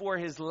vision for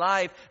his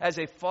life as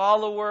a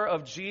follower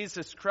of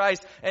Jesus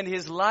Christ. And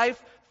his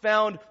life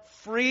found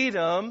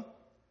freedom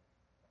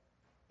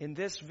in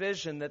this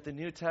vision that the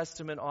New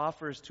Testament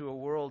offers to a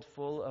world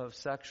full of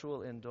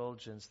sexual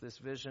indulgence. This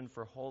vision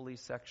for holy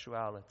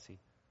sexuality.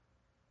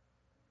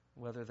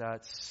 Whether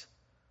that's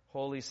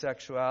holy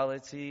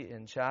sexuality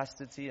in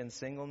chastity and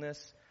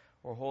singleness,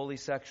 or holy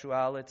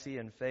sexuality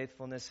and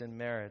faithfulness in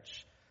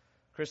marriage.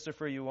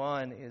 Christopher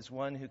Yuan is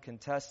one who can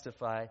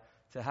testify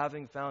to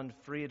having found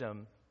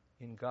freedom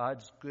in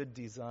God's good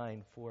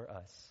design for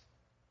us.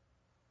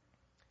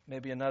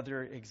 Maybe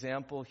another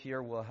example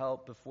here will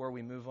help before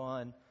we move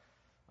on.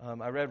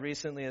 I read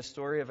recently a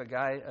story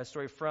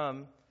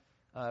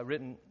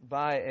written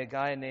by a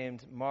guy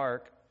named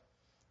Mark,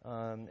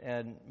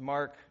 and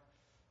Mark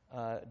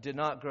did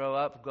not grow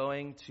up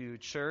going to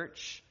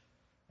church,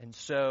 and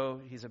so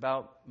he's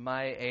about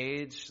my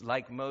age.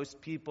 Like most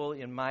people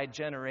in my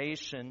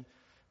generation,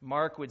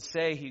 Mark would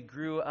say he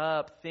grew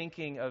up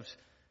thinking of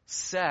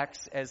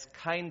sex as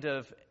kind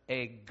of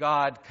a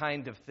God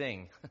kind of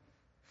thing.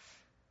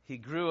 He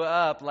grew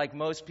up, like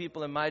most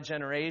people in my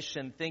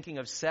generation, thinking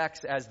of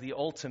sex as the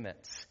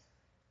ultimate,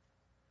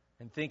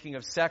 and thinking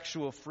of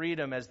sexual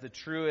freedom as the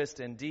truest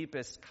and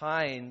deepest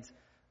kind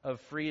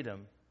of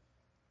freedom.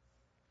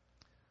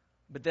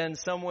 But then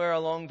somewhere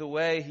along the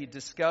way, he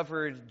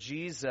discovered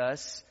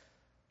Jesus,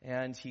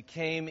 and he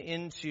came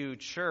into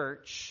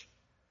church.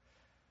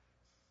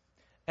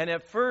 And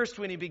at first,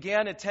 when he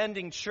began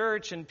attending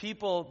church and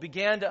people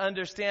began to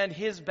understand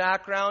his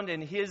background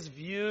and his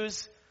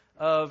views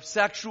of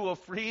sexual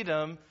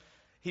freedom,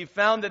 he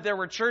found that there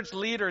were church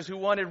leaders who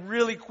wanted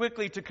really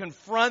quickly to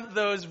confront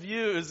those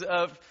views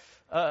of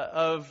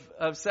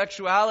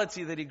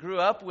sexuality that he grew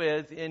up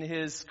with in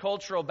his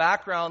cultural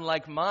background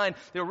like mine.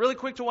 They were really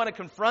quick to want to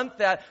confront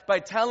that by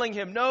telling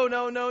him,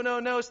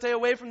 no, stay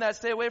away from that,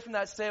 stay away from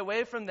that, stay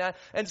away from that.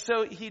 And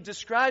so he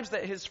describes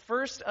that his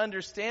first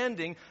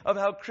understanding of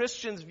how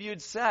Christians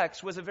viewed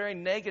sex was a very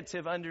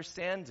negative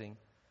understanding.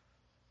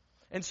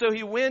 And so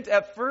he went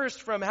at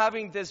first from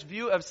having this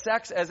view of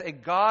sex as a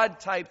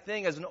God type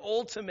thing, as an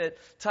ultimate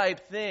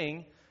type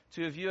thing,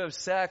 to a view of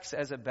sex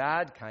as a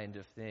bad kind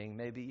of thing,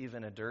 maybe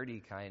even a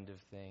dirty kind of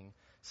thing,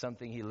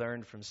 something he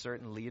learned from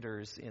certain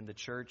leaders in the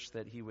church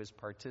that he was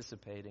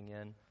participating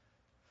in.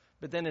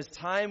 But then as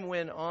time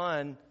went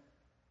on,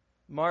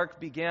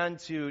 Mark began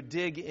to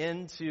dig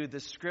into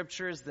the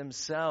Scriptures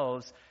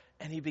themselves,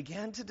 and he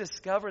began to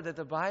discover that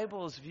the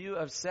Bible's view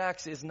of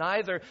sex is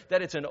neither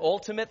that it's an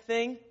ultimate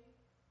thing,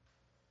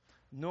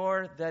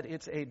 nor that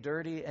it's a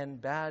dirty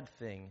and bad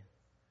thing,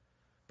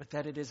 but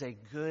that it is a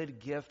good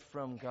gift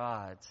from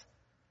God,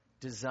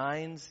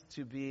 designed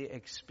to be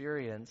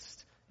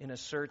experienced in a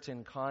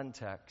certain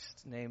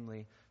context,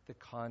 namely the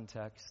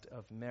context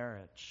of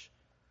marriage.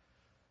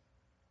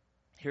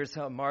 Here's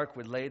how Mark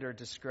would later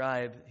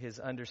describe his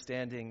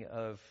understanding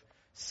of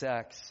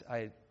sex.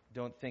 I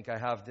don't think I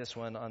have this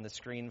one on the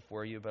screen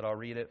for you, but I'll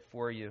read it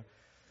for you.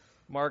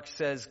 Mark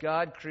says,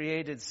 God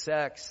created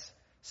sex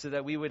so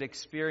that we would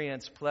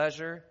experience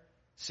pleasure,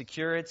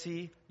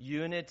 security,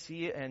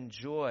 unity, and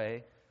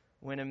joy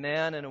when a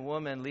man and a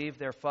woman leave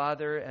their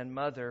father and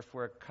mother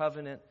for a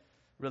covenant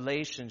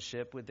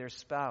relationship with their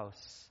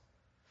spouse.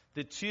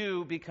 The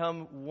two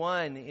become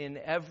one in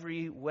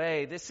every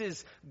way. This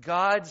is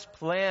God's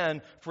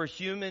plan for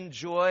human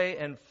joy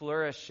and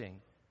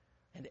flourishing.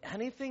 And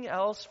anything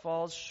else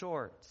falls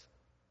short.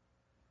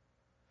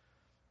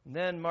 And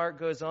then Mark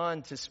goes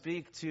on to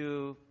speak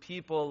to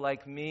people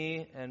like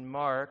me and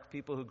Mark,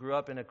 people who grew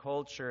up in a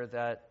culture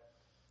that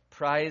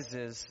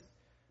prizes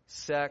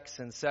sex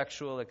and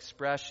sexual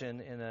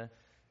expression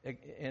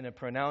in a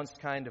pronounced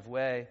kind of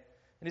way.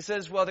 And he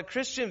says, while the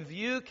Christian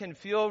view can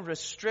feel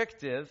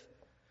restrictive,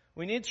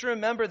 we need to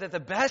remember that the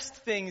best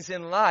things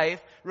in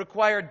life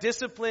require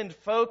disciplined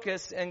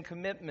focus and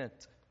commitment.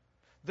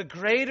 The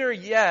greater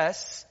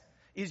yes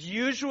is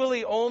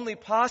usually only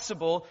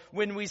possible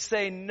when we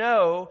say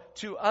no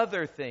to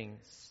other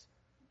things.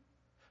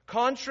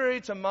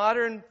 Contrary to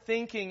modern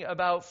thinking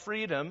about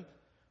freedom,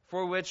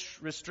 for which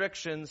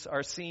restrictions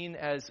are seen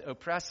as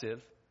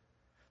oppressive,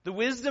 the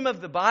wisdom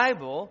of the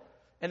Bible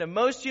and of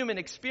most human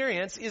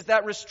experience is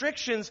that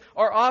restrictions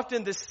are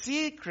often the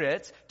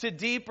secret to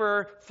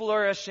deeper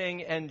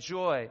flourishing and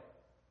joy.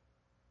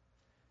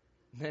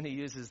 Then he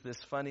uses this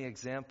funny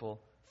example.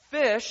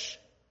 Fish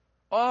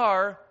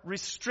are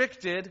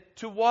restricted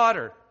to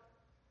water,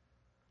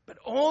 but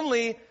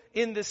only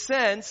in the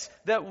sense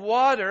that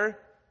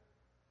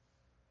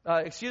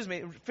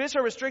fish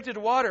are restricted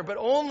to water, but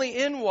only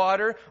in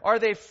water are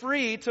they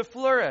free to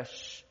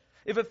flourish.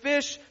 If a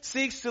fish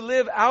seeks to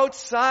live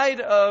outside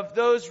of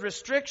those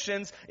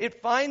restrictions,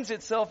 it finds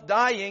itself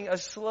dying a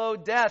slow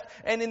death.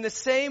 And in the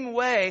same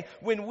way,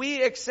 when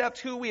we accept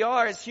who we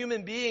are as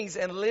human beings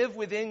and live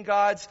within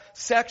God's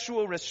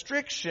sexual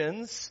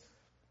restrictions,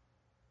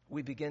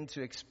 we begin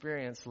to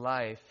experience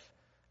life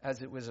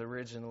as it was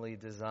originally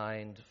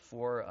designed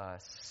for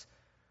us,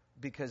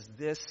 because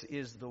this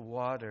is the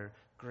water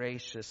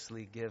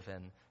graciously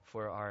given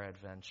for our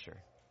adventure.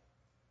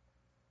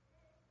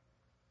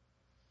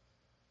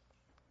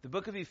 The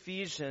book of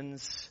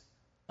Ephesians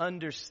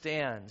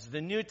understands.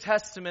 The New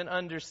Testament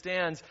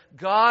understands.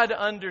 God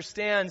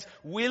understands.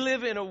 We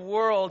live in a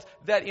world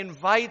that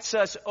invites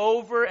us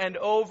over and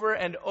over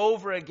and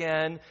over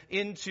again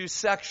into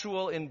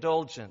sexual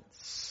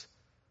indulgence.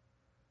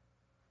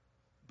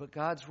 But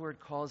God's Word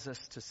calls us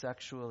to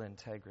sexual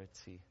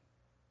integrity,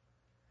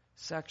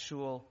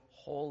 sexual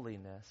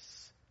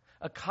holiness,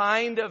 a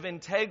kind of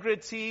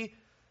integrity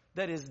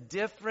that is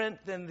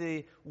different than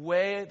the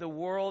way the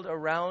world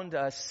around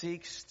us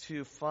seeks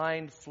to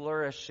find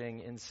flourishing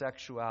in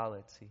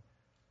sexuality.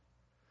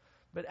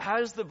 But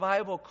as the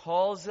Bible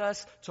calls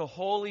us to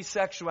holy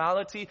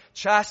sexuality,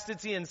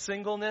 chastity and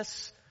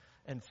singleness,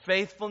 and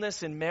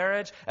faithfulness in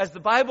marriage, as the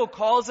Bible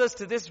calls us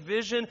to this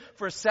vision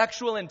for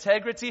sexual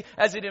integrity,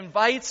 as it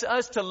invites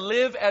us to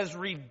live as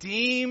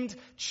redeemed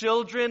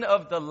children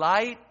of the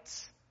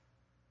light,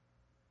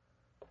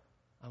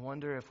 I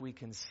wonder if we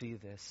can see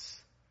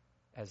this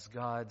as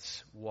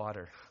God's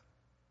water.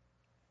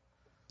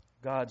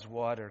 God's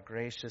water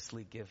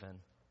graciously given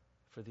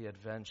for the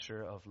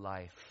adventure of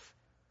life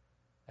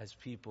as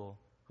people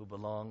who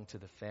belong to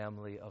the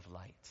family of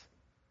light.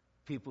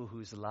 People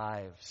whose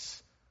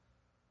lives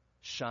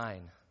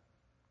shine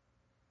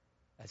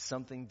as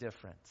something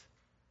different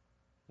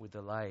with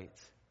the light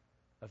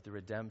of the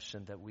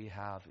redemption that we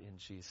have in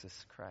Jesus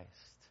Christ.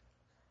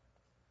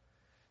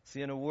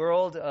 See, in a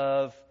world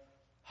of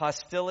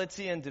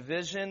hostility and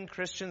division,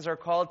 Christians are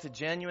called to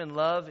genuine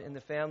love in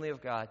the family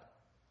of God.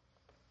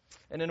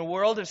 And in a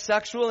world of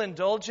sexual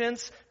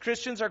indulgence,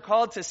 Christians are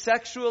called to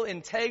sexual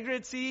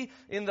integrity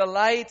in the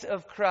light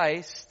of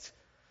Christ.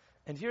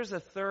 And here's a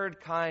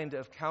third kind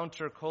of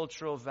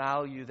countercultural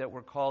value that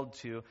we're called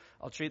to.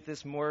 I'll treat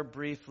this more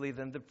briefly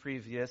than the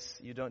previous.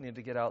 You don't need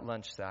to get out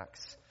lunch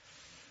sacks.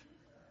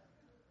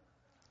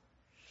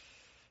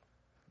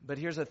 But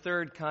here's a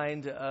third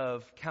kind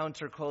of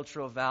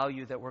countercultural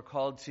value that we're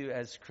called to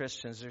as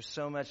Christians. There's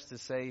so much to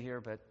say here,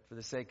 but for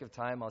the sake of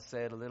time, I'll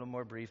say it a little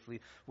more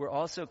briefly. We're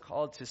also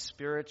called to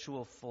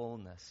spiritual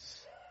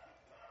fullness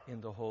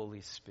in the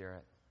Holy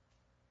Spirit.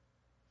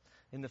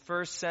 In the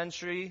first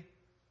century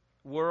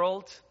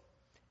world,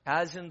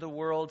 as in the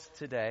world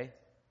today,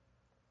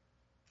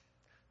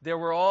 there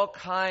were all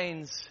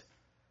kinds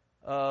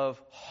of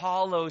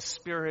hollow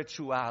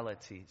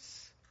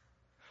spiritualities.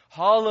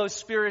 Hollow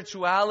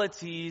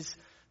spiritualities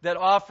that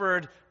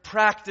offered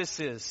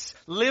practices.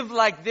 Live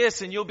like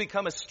this and you'll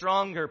become a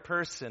stronger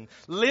person.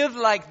 Live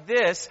like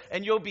this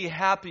and you'll be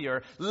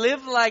happier.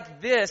 Live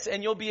like this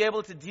and you'll be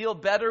able to deal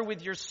better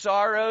with your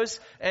sorrows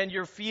and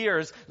your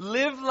fears.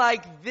 Live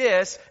like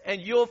this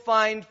and you'll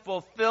find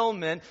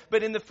fulfillment.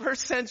 But in the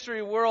first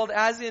century world,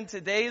 as in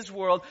today's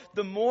world,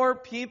 the more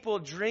people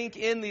drink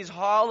in these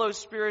hollow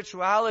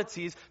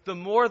spiritualities, the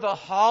more the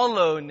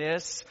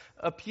hollowness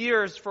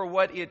appears for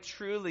what it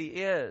truly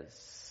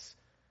is.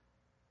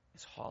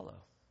 It's hollow.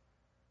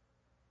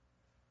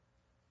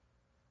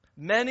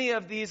 Many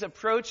of these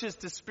approaches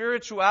to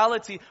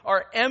spirituality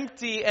are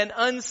empty and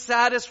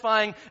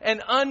unsatisfying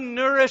and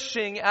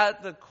unnourishing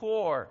at the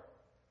core.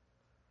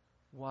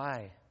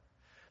 Why?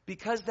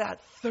 Because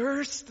that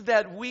thirst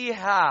that we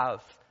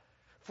have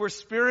for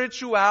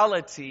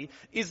spirituality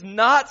is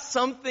not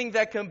something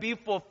that can be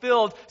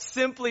fulfilled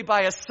simply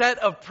by a set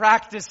of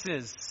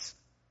practices.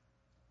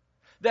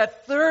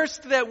 That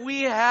thirst that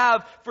we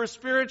have for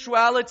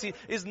spirituality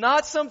is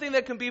not something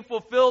that can be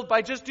fulfilled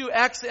by just do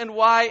X and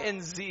Y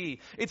and Z.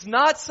 It's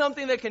not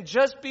something that can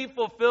just be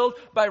fulfilled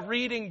by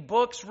reading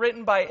books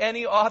written by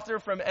any author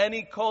from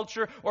any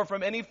culture or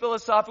from any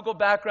philosophical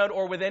background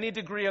or with any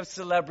degree of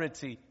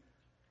celebrity.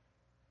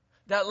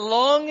 That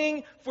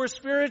longing for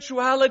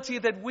spirituality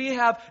that we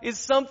have is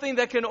something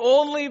that can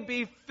only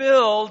be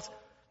filled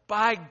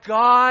by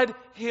God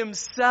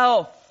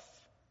Himself.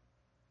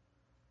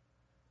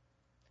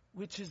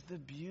 Which is the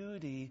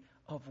beauty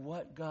of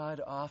what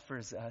God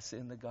offers us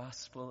in the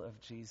gospel of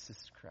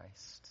Jesus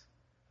Christ.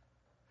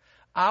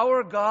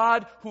 Our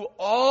God, who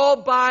all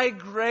by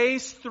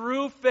grace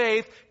through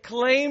faith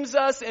claims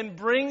us and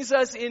brings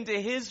us into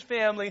His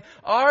family.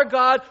 Our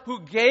God, who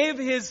gave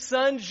His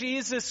Son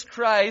Jesus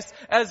Christ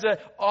as an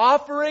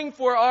offering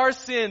for our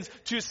sins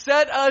to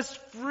set us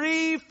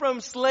free from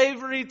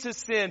slavery to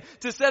sin,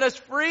 to set us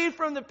free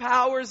from the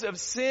powers of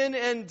sin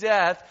and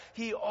death.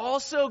 He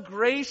also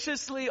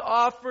graciously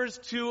offers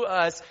to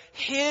us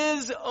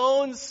His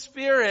own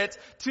Spirit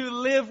to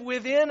live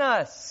within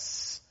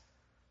us.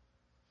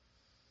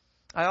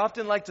 I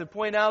often like to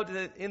point out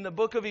that in the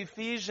book of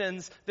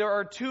Ephesians, there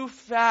are two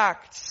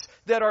facts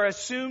that are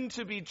assumed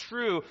to be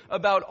true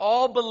about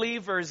all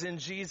believers in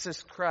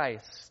Jesus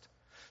Christ.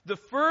 The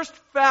first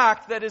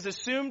fact that is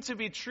assumed to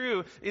be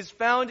true is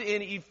found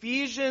in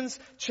Ephesians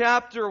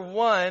chapter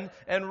 1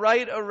 and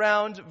right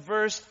around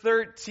verse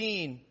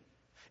 13.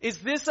 Is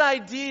this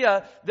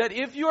idea that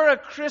if you're a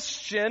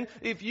Christian,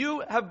 if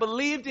you have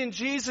believed in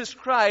Jesus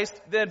Christ,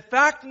 then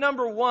fact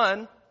number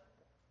one,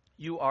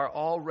 you are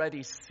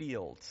already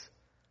sealed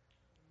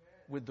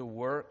with the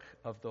work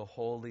of the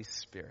Holy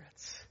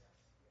Spirit.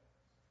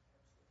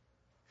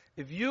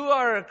 If you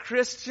are a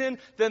Christian,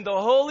 then the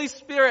Holy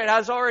Spirit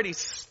has already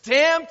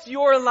stamped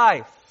your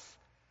life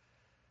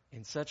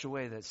in such a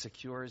way that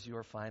secures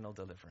your final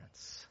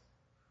deliverance.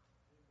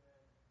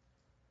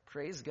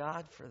 Praise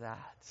God for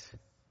that.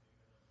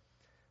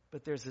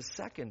 But there's a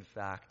second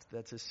fact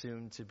that's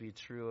assumed to be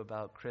true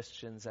about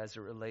Christians as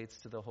it relates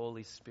to the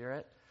Holy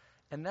Spirit.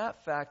 And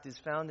that fact is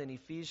found in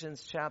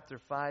Ephesians chapter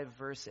 5,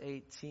 verse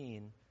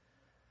 18.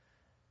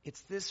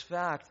 It's this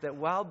fact that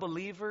while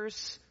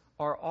believers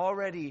are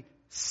already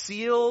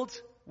sealed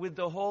with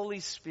the Holy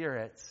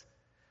Spirit,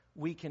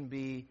 we can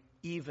be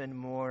even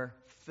more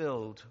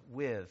filled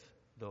with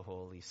the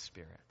Holy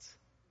Spirit.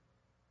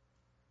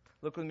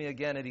 Look with me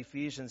again at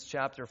Ephesians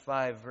chapter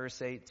 5, verse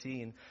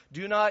 18.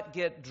 Do not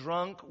get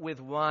drunk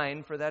with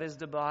wine, for that is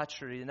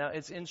debauchery. Now,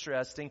 it's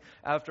interesting,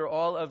 after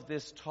all of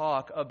this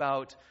talk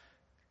about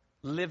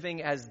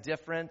living as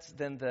different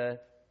than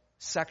the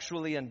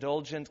sexually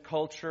indulgent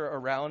culture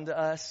around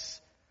us,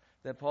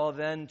 that Paul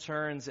then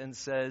turns and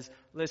says,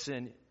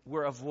 listen,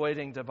 we're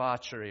avoiding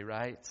debauchery,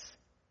 right?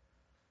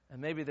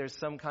 And maybe there's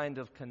some kind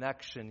of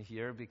connection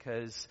here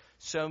because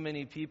so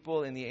many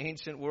people in the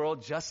ancient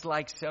world, just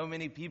like so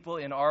many people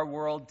in our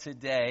world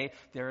today,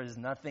 there is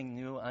nothing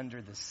new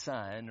under the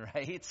sun,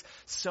 right?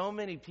 So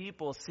many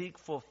people seek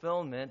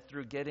fulfillment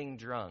through getting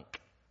drunk.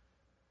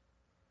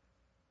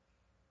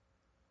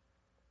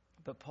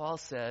 But Paul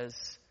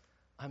says,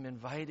 I'm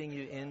inviting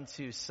you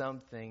into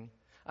something.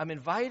 I'm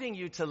inviting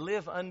you to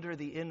live under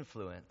the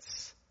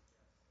influence,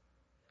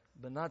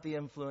 but not the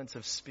influence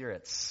of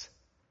spirits.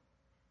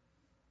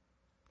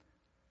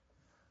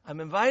 I'm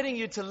inviting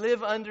you to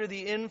live under the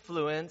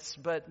influence,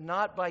 but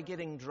not by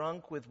getting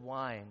drunk with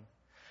wine.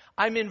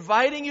 I'm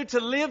inviting you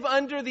to live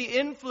under the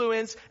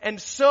influence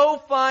and so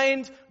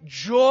find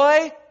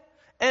joy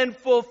and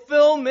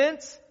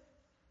fulfillment,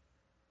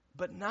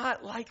 but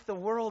not like the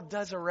world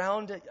does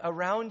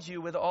around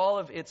you with all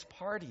of its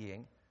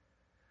partying.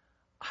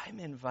 I'm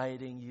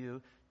inviting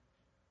you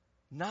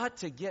not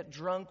to get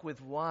drunk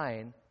with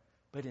wine,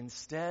 but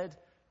instead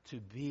to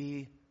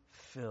be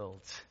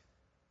filled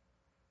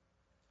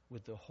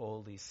with the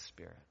Holy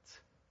Spirit.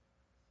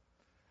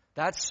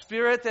 That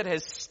Spirit that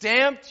has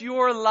stamped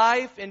your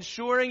life,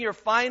 ensuring your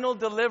final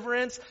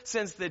deliverance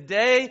since the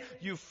day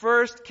you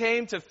first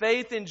came to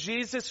faith in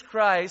Jesus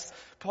Christ.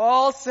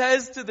 Paul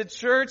says to the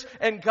church,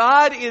 and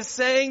God is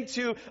saying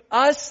to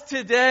us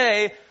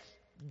today,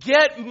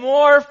 get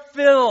more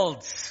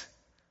filled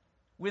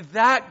with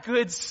that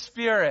good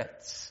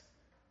Spirit,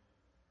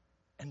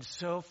 and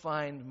so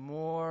find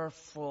more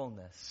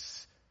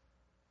fullness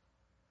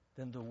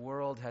than the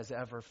world has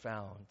ever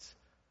found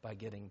by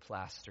getting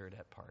plastered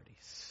at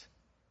parties.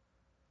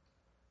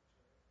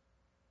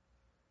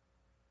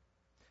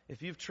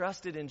 If you've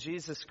trusted in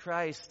Jesus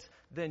Christ,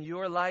 then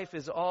your life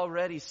is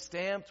already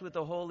stamped with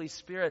the Holy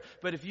Spirit.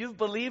 But if you've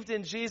believed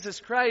in Jesus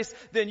Christ,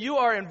 then you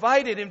are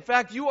invited. In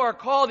fact, you are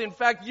called. In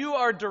fact, you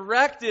are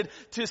directed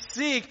to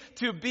seek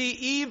to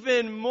be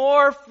even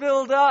more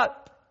filled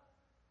up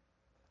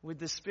with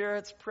the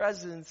Spirit's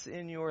presence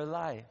in your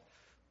life.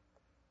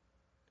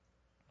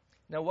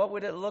 Now, what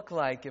would it look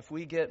like if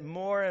we get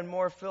more and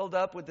more filled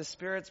up with the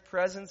Spirit's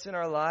presence in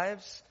our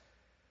lives?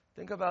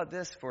 Think about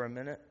this for a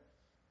minute.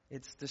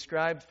 It's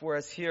described for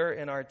us here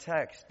in our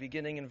text,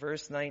 beginning in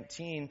verse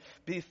 19.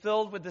 Be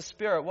filled with the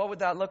Spirit. What would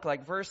that look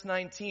like? Verse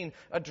 19,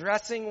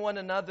 addressing one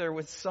another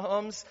with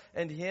psalms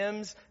and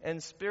hymns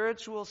and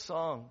spiritual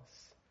songs.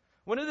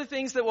 One of the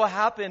things that will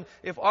happen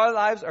if our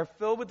lives are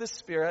filled with the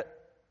Spirit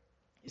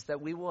is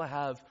that we will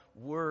have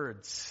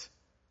words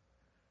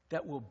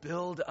that will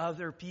build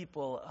other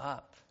people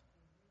up.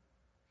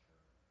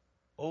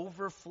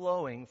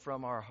 overflowing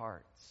from our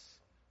hearts.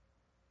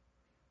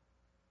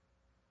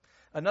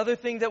 Another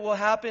thing that will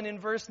happen in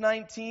verse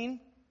 19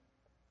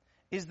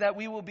 is that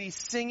we will be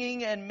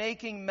singing and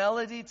making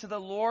melody to the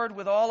Lord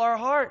with all our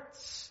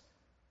hearts.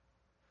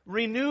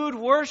 Renewed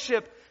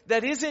worship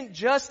that isn't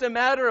just a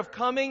matter of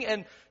coming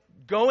and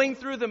going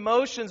through the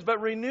motions, but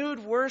renewed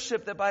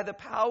worship that by the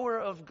power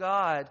of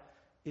God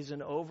is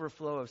an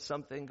overflow of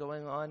something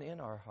going on in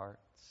our hearts.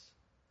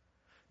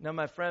 Now,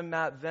 my friend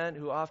Matt Vent,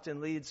 who often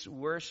leads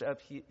worship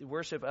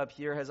up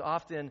here, has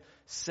often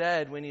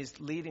said when he's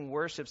leading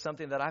worship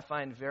something that I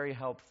find very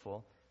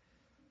helpful.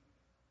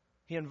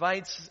 He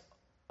invites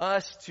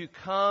us to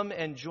come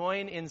and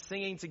join in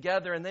singing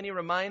together, and then he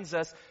reminds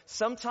us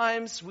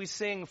sometimes we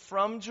sing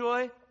from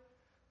joy,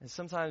 and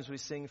sometimes we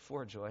sing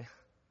for joy.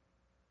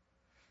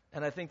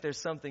 And I think there's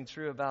something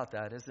true about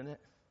that, isn't it?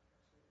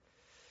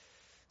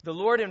 The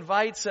Lord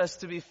invites us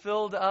to be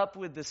filled up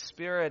with the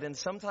Spirit, and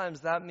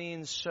sometimes that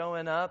means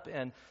showing up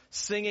and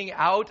singing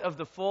out of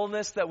the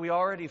fullness that we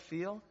already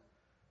feel.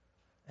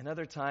 And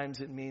other times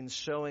it means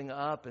showing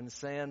up and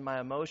saying, my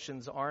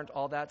emotions aren't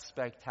all that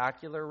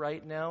spectacular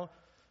right now,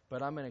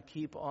 but I'm going to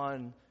keep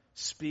on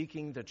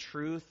speaking the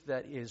truth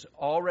that is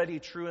already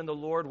true in the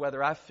Lord,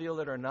 whether I feel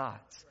it or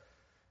not.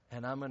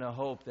 And I'm going to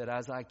hope that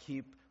as I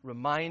keep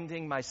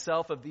reminding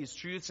myself of these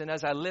truths, and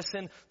as I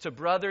listen to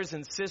brothers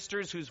and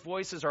sisters whose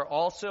voices are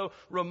also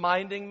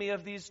reminding me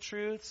of these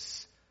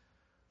truths,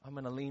 I'm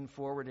going to lean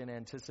forward in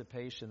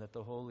anticipation that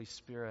the Holy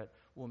Spirit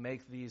will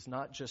make these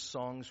not just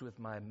songs with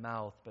my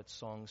mouth, but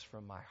songs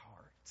from my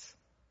heart.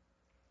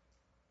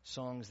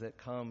 Songs that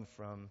come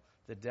from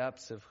the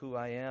depths of who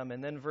I am.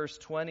 And then verse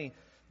 20,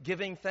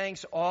 giving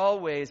thanks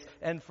always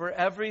and for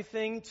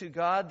everything to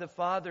God the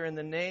Father in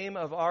the name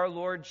of our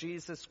Lord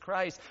Jesus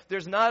Christ.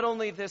 There's not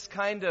only this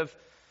kind of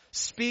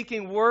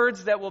speaking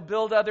words that will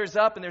build others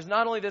up, and there's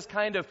not only this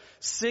kind of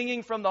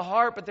singing from the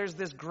heart, but there's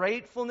this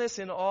gratefulness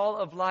in all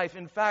of life.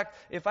 In fact,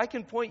 if I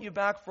can point you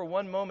back for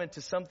one moment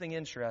to something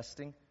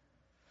interesting,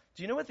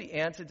 do you know what the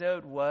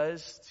antidote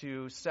was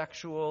to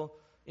sexual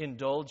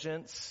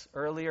indulgence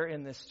earlier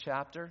in this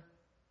chapter?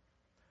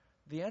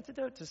 The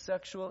antidote to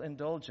sexual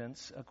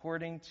indulgence,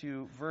 according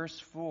to verse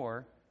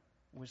 4,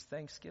 was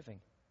thanksgiving.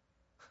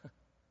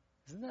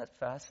 Isn't that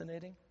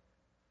fascinating?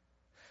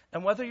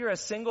 And whether you're a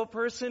single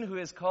person who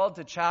is called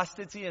to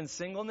chastity and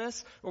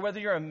singleness, or whether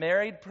you're a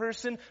married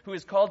person who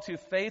is called to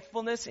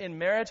faithfulness in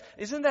marriage,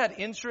 isn't that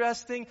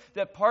interesting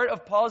that part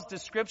of Paul's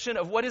description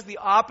of what is the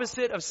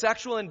opposite of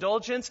sexual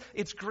indulgence?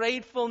 It's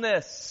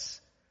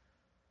gratefulness.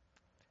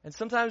 And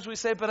sometimes we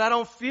say, but I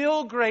don't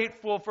feel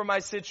grateful for my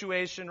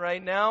situation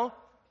right now.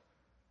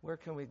 Where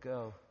can we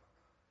go?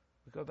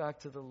 We go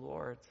back to the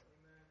Lord.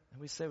 And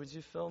we say, would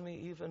you fill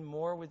me even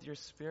more with your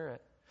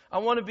Spirit? I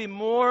want to be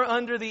more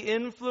under the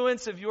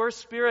influence of your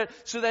Spirit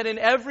so that in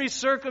every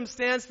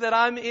circumstance that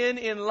I'm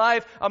in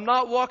life, I'm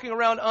not walking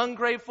around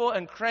ungrateful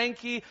and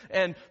cranky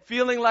and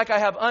feeling like I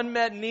have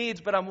unmet needs,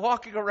 but I'm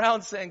walking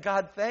around saying,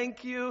 God,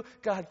 thank you.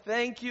 God,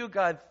 thank you.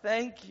 God,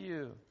 thank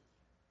you.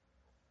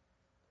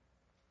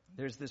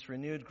 There's this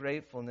renewed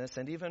gratefulness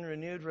and even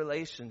renewed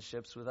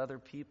relationships with other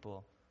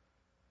people,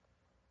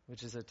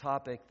 which is a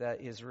topic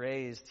that is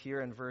raised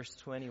here in verse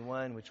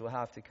 21, which we'll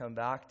have to come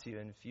back to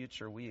in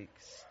future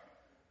weeks.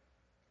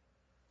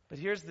 But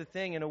here's the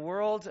thing, in a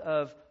world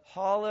of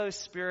hollow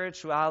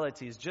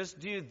spiritualities, just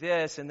do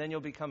this and then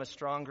you'll become a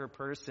stronger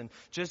person.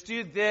 Just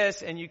do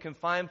this and you can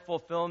find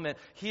fulfillment.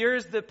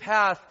 Here's the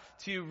path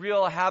to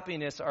real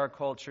happiness, our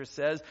culture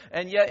says.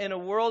 And yet in a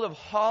world of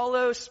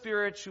hollow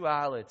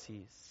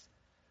spiritualities,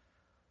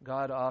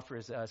 God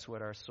offers us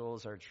what our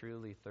souls are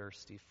truly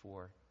thirsty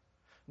for.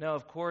 Now,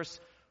 of course,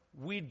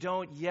 we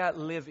don't yet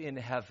live in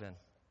heaven,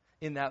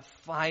 in that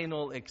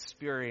final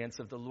experience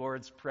of the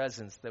Lord's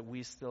presence that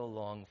we still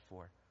long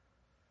for.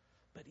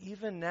 But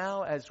even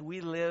now, as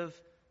we live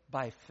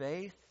by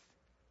faith,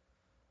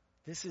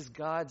 this is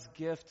God's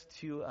gift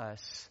to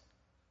us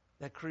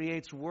that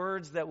creates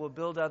words that will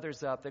build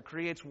others up, that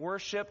creates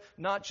worship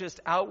not just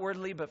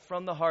outwardly but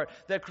from the heart,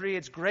 that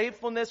creates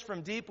gratefulness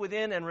from deep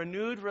within and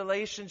renewed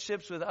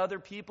relationships with other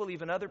people,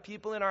 even other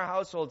people in our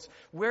households.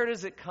 Where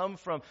does it come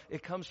from?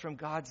 It comes from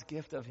God's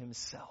gift of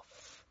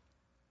Himself,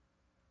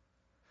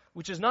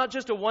 which is not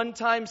just a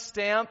one-time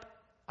stamp.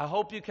 I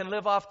hope you can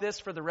live off this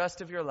for the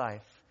rest of your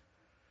life.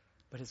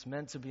 But it's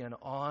meant to be an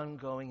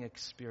ongoing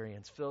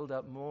experience, filled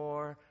up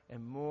more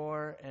and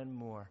more and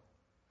more.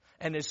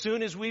 And as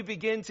soon as we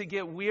begin to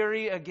get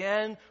weary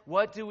again,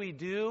 what do? We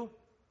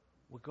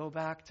go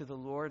back to the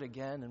Lord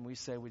again and we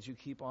say, would you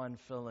keep on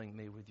filling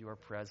me with your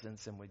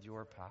presence and with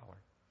your power?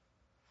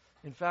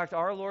 In fact,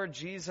 our Lord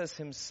Jesus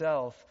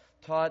Himself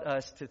taught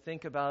us to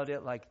think about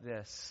it like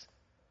this.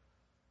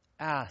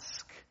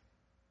 Ask,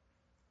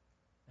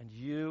 and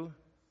you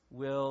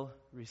will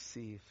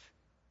receive.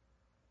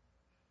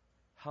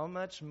 How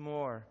much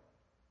more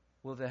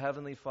will the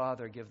Heavenly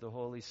Father give the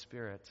Holy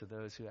Spirit to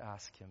those who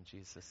ask Him,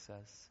 Jesus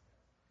says.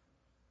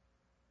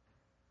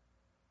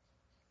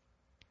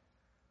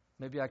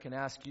 Maybe I can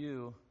ask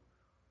you,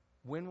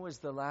 when was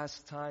the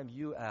last time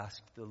you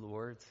asked the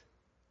Lord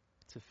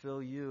to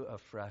fill you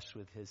afresh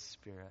with His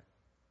Spirit.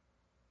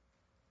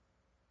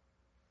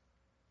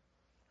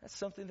 That's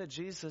something that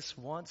Jesus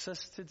wants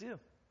us to do.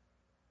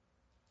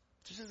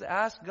 Just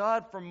ask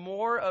God for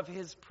more of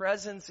His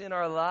presence in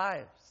our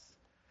lives.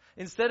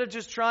 Instead of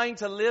just trying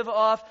to live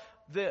off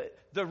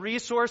the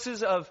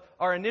resources of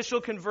our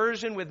initial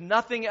conversion with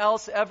nothing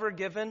else ever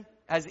given,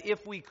 as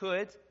if we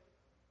could,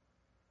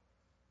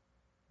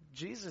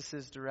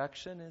 Jesus'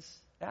 direction is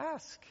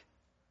ask.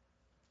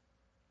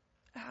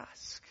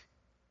 Ask.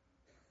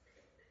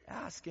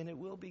 Ask and it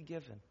will be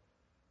given.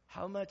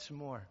 How much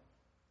more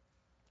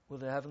will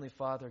the Heavenly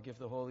Father give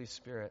the Holy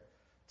Spirit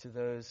to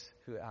those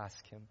who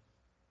ask Him?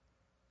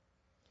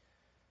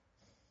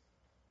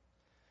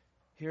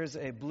 Here's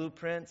a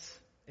blueprint,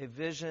 a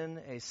vision,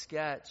 a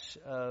sketch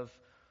of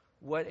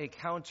what a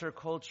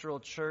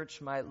countercultural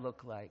church might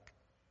look like.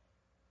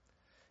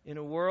 In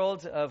a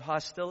world of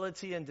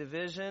hostility and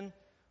division,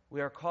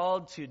 we are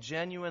called to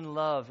genuine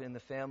love in the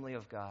family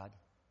of God.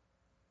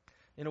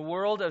 In a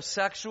world of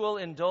sexual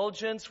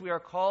indulgence, we are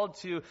called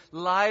to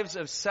lives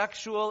of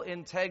sexual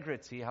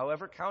integrity,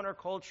 however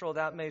countercultural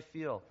that may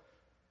feel,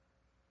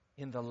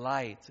 in the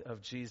light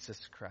of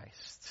Jesus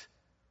Christ.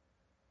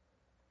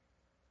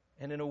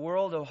 And in a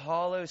world of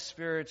hollow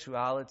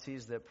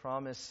spiritualities that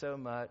promise so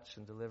much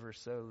and deliver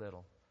so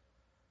little,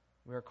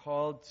 we are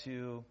called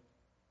to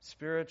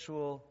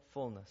spiritual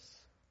fullness,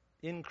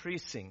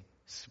 increasing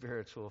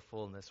spiritual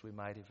fullness, we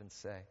might even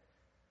say,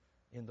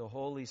 in the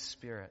Holy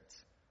Spirit,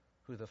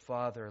 who the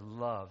Father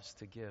loves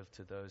to give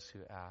to those who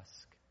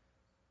ask.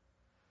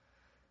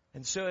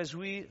 And so as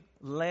we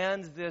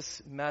land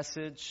this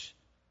message,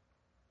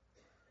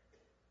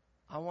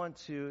 I want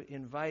to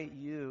invite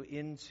you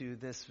into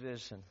this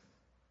vision.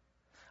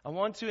 I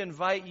want to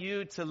invite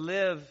you to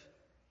live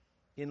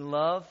in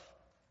love,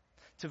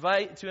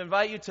 to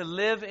invite you to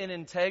live in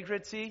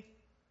integrity,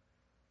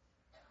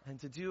 and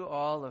to do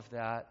all of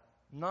that,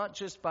 not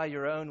just by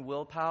your own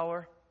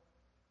willpower,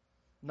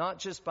 not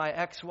just by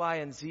X, Y,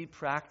 and Z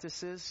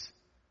practices,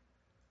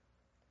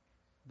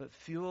 but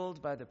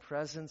fueled by the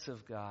presence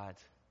of God,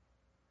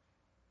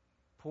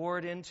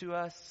 poured into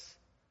us,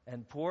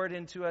 and poured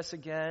into us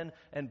again,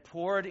 and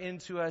poured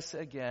into us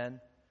again,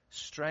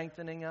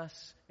 strengthening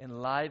us,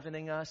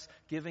 enlivening us,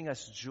 giving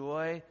us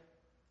joy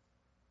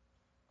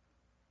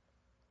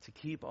to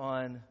keep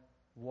on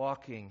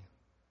walking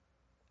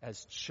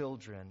as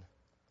children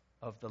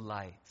of the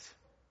light,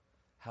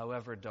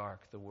 however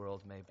dark the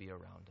world may be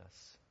around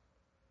us.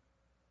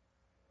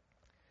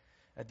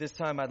 At this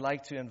time, I'd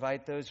like to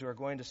invite those who are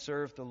going to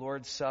serve the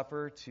Lord's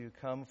Supper to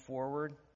come forward.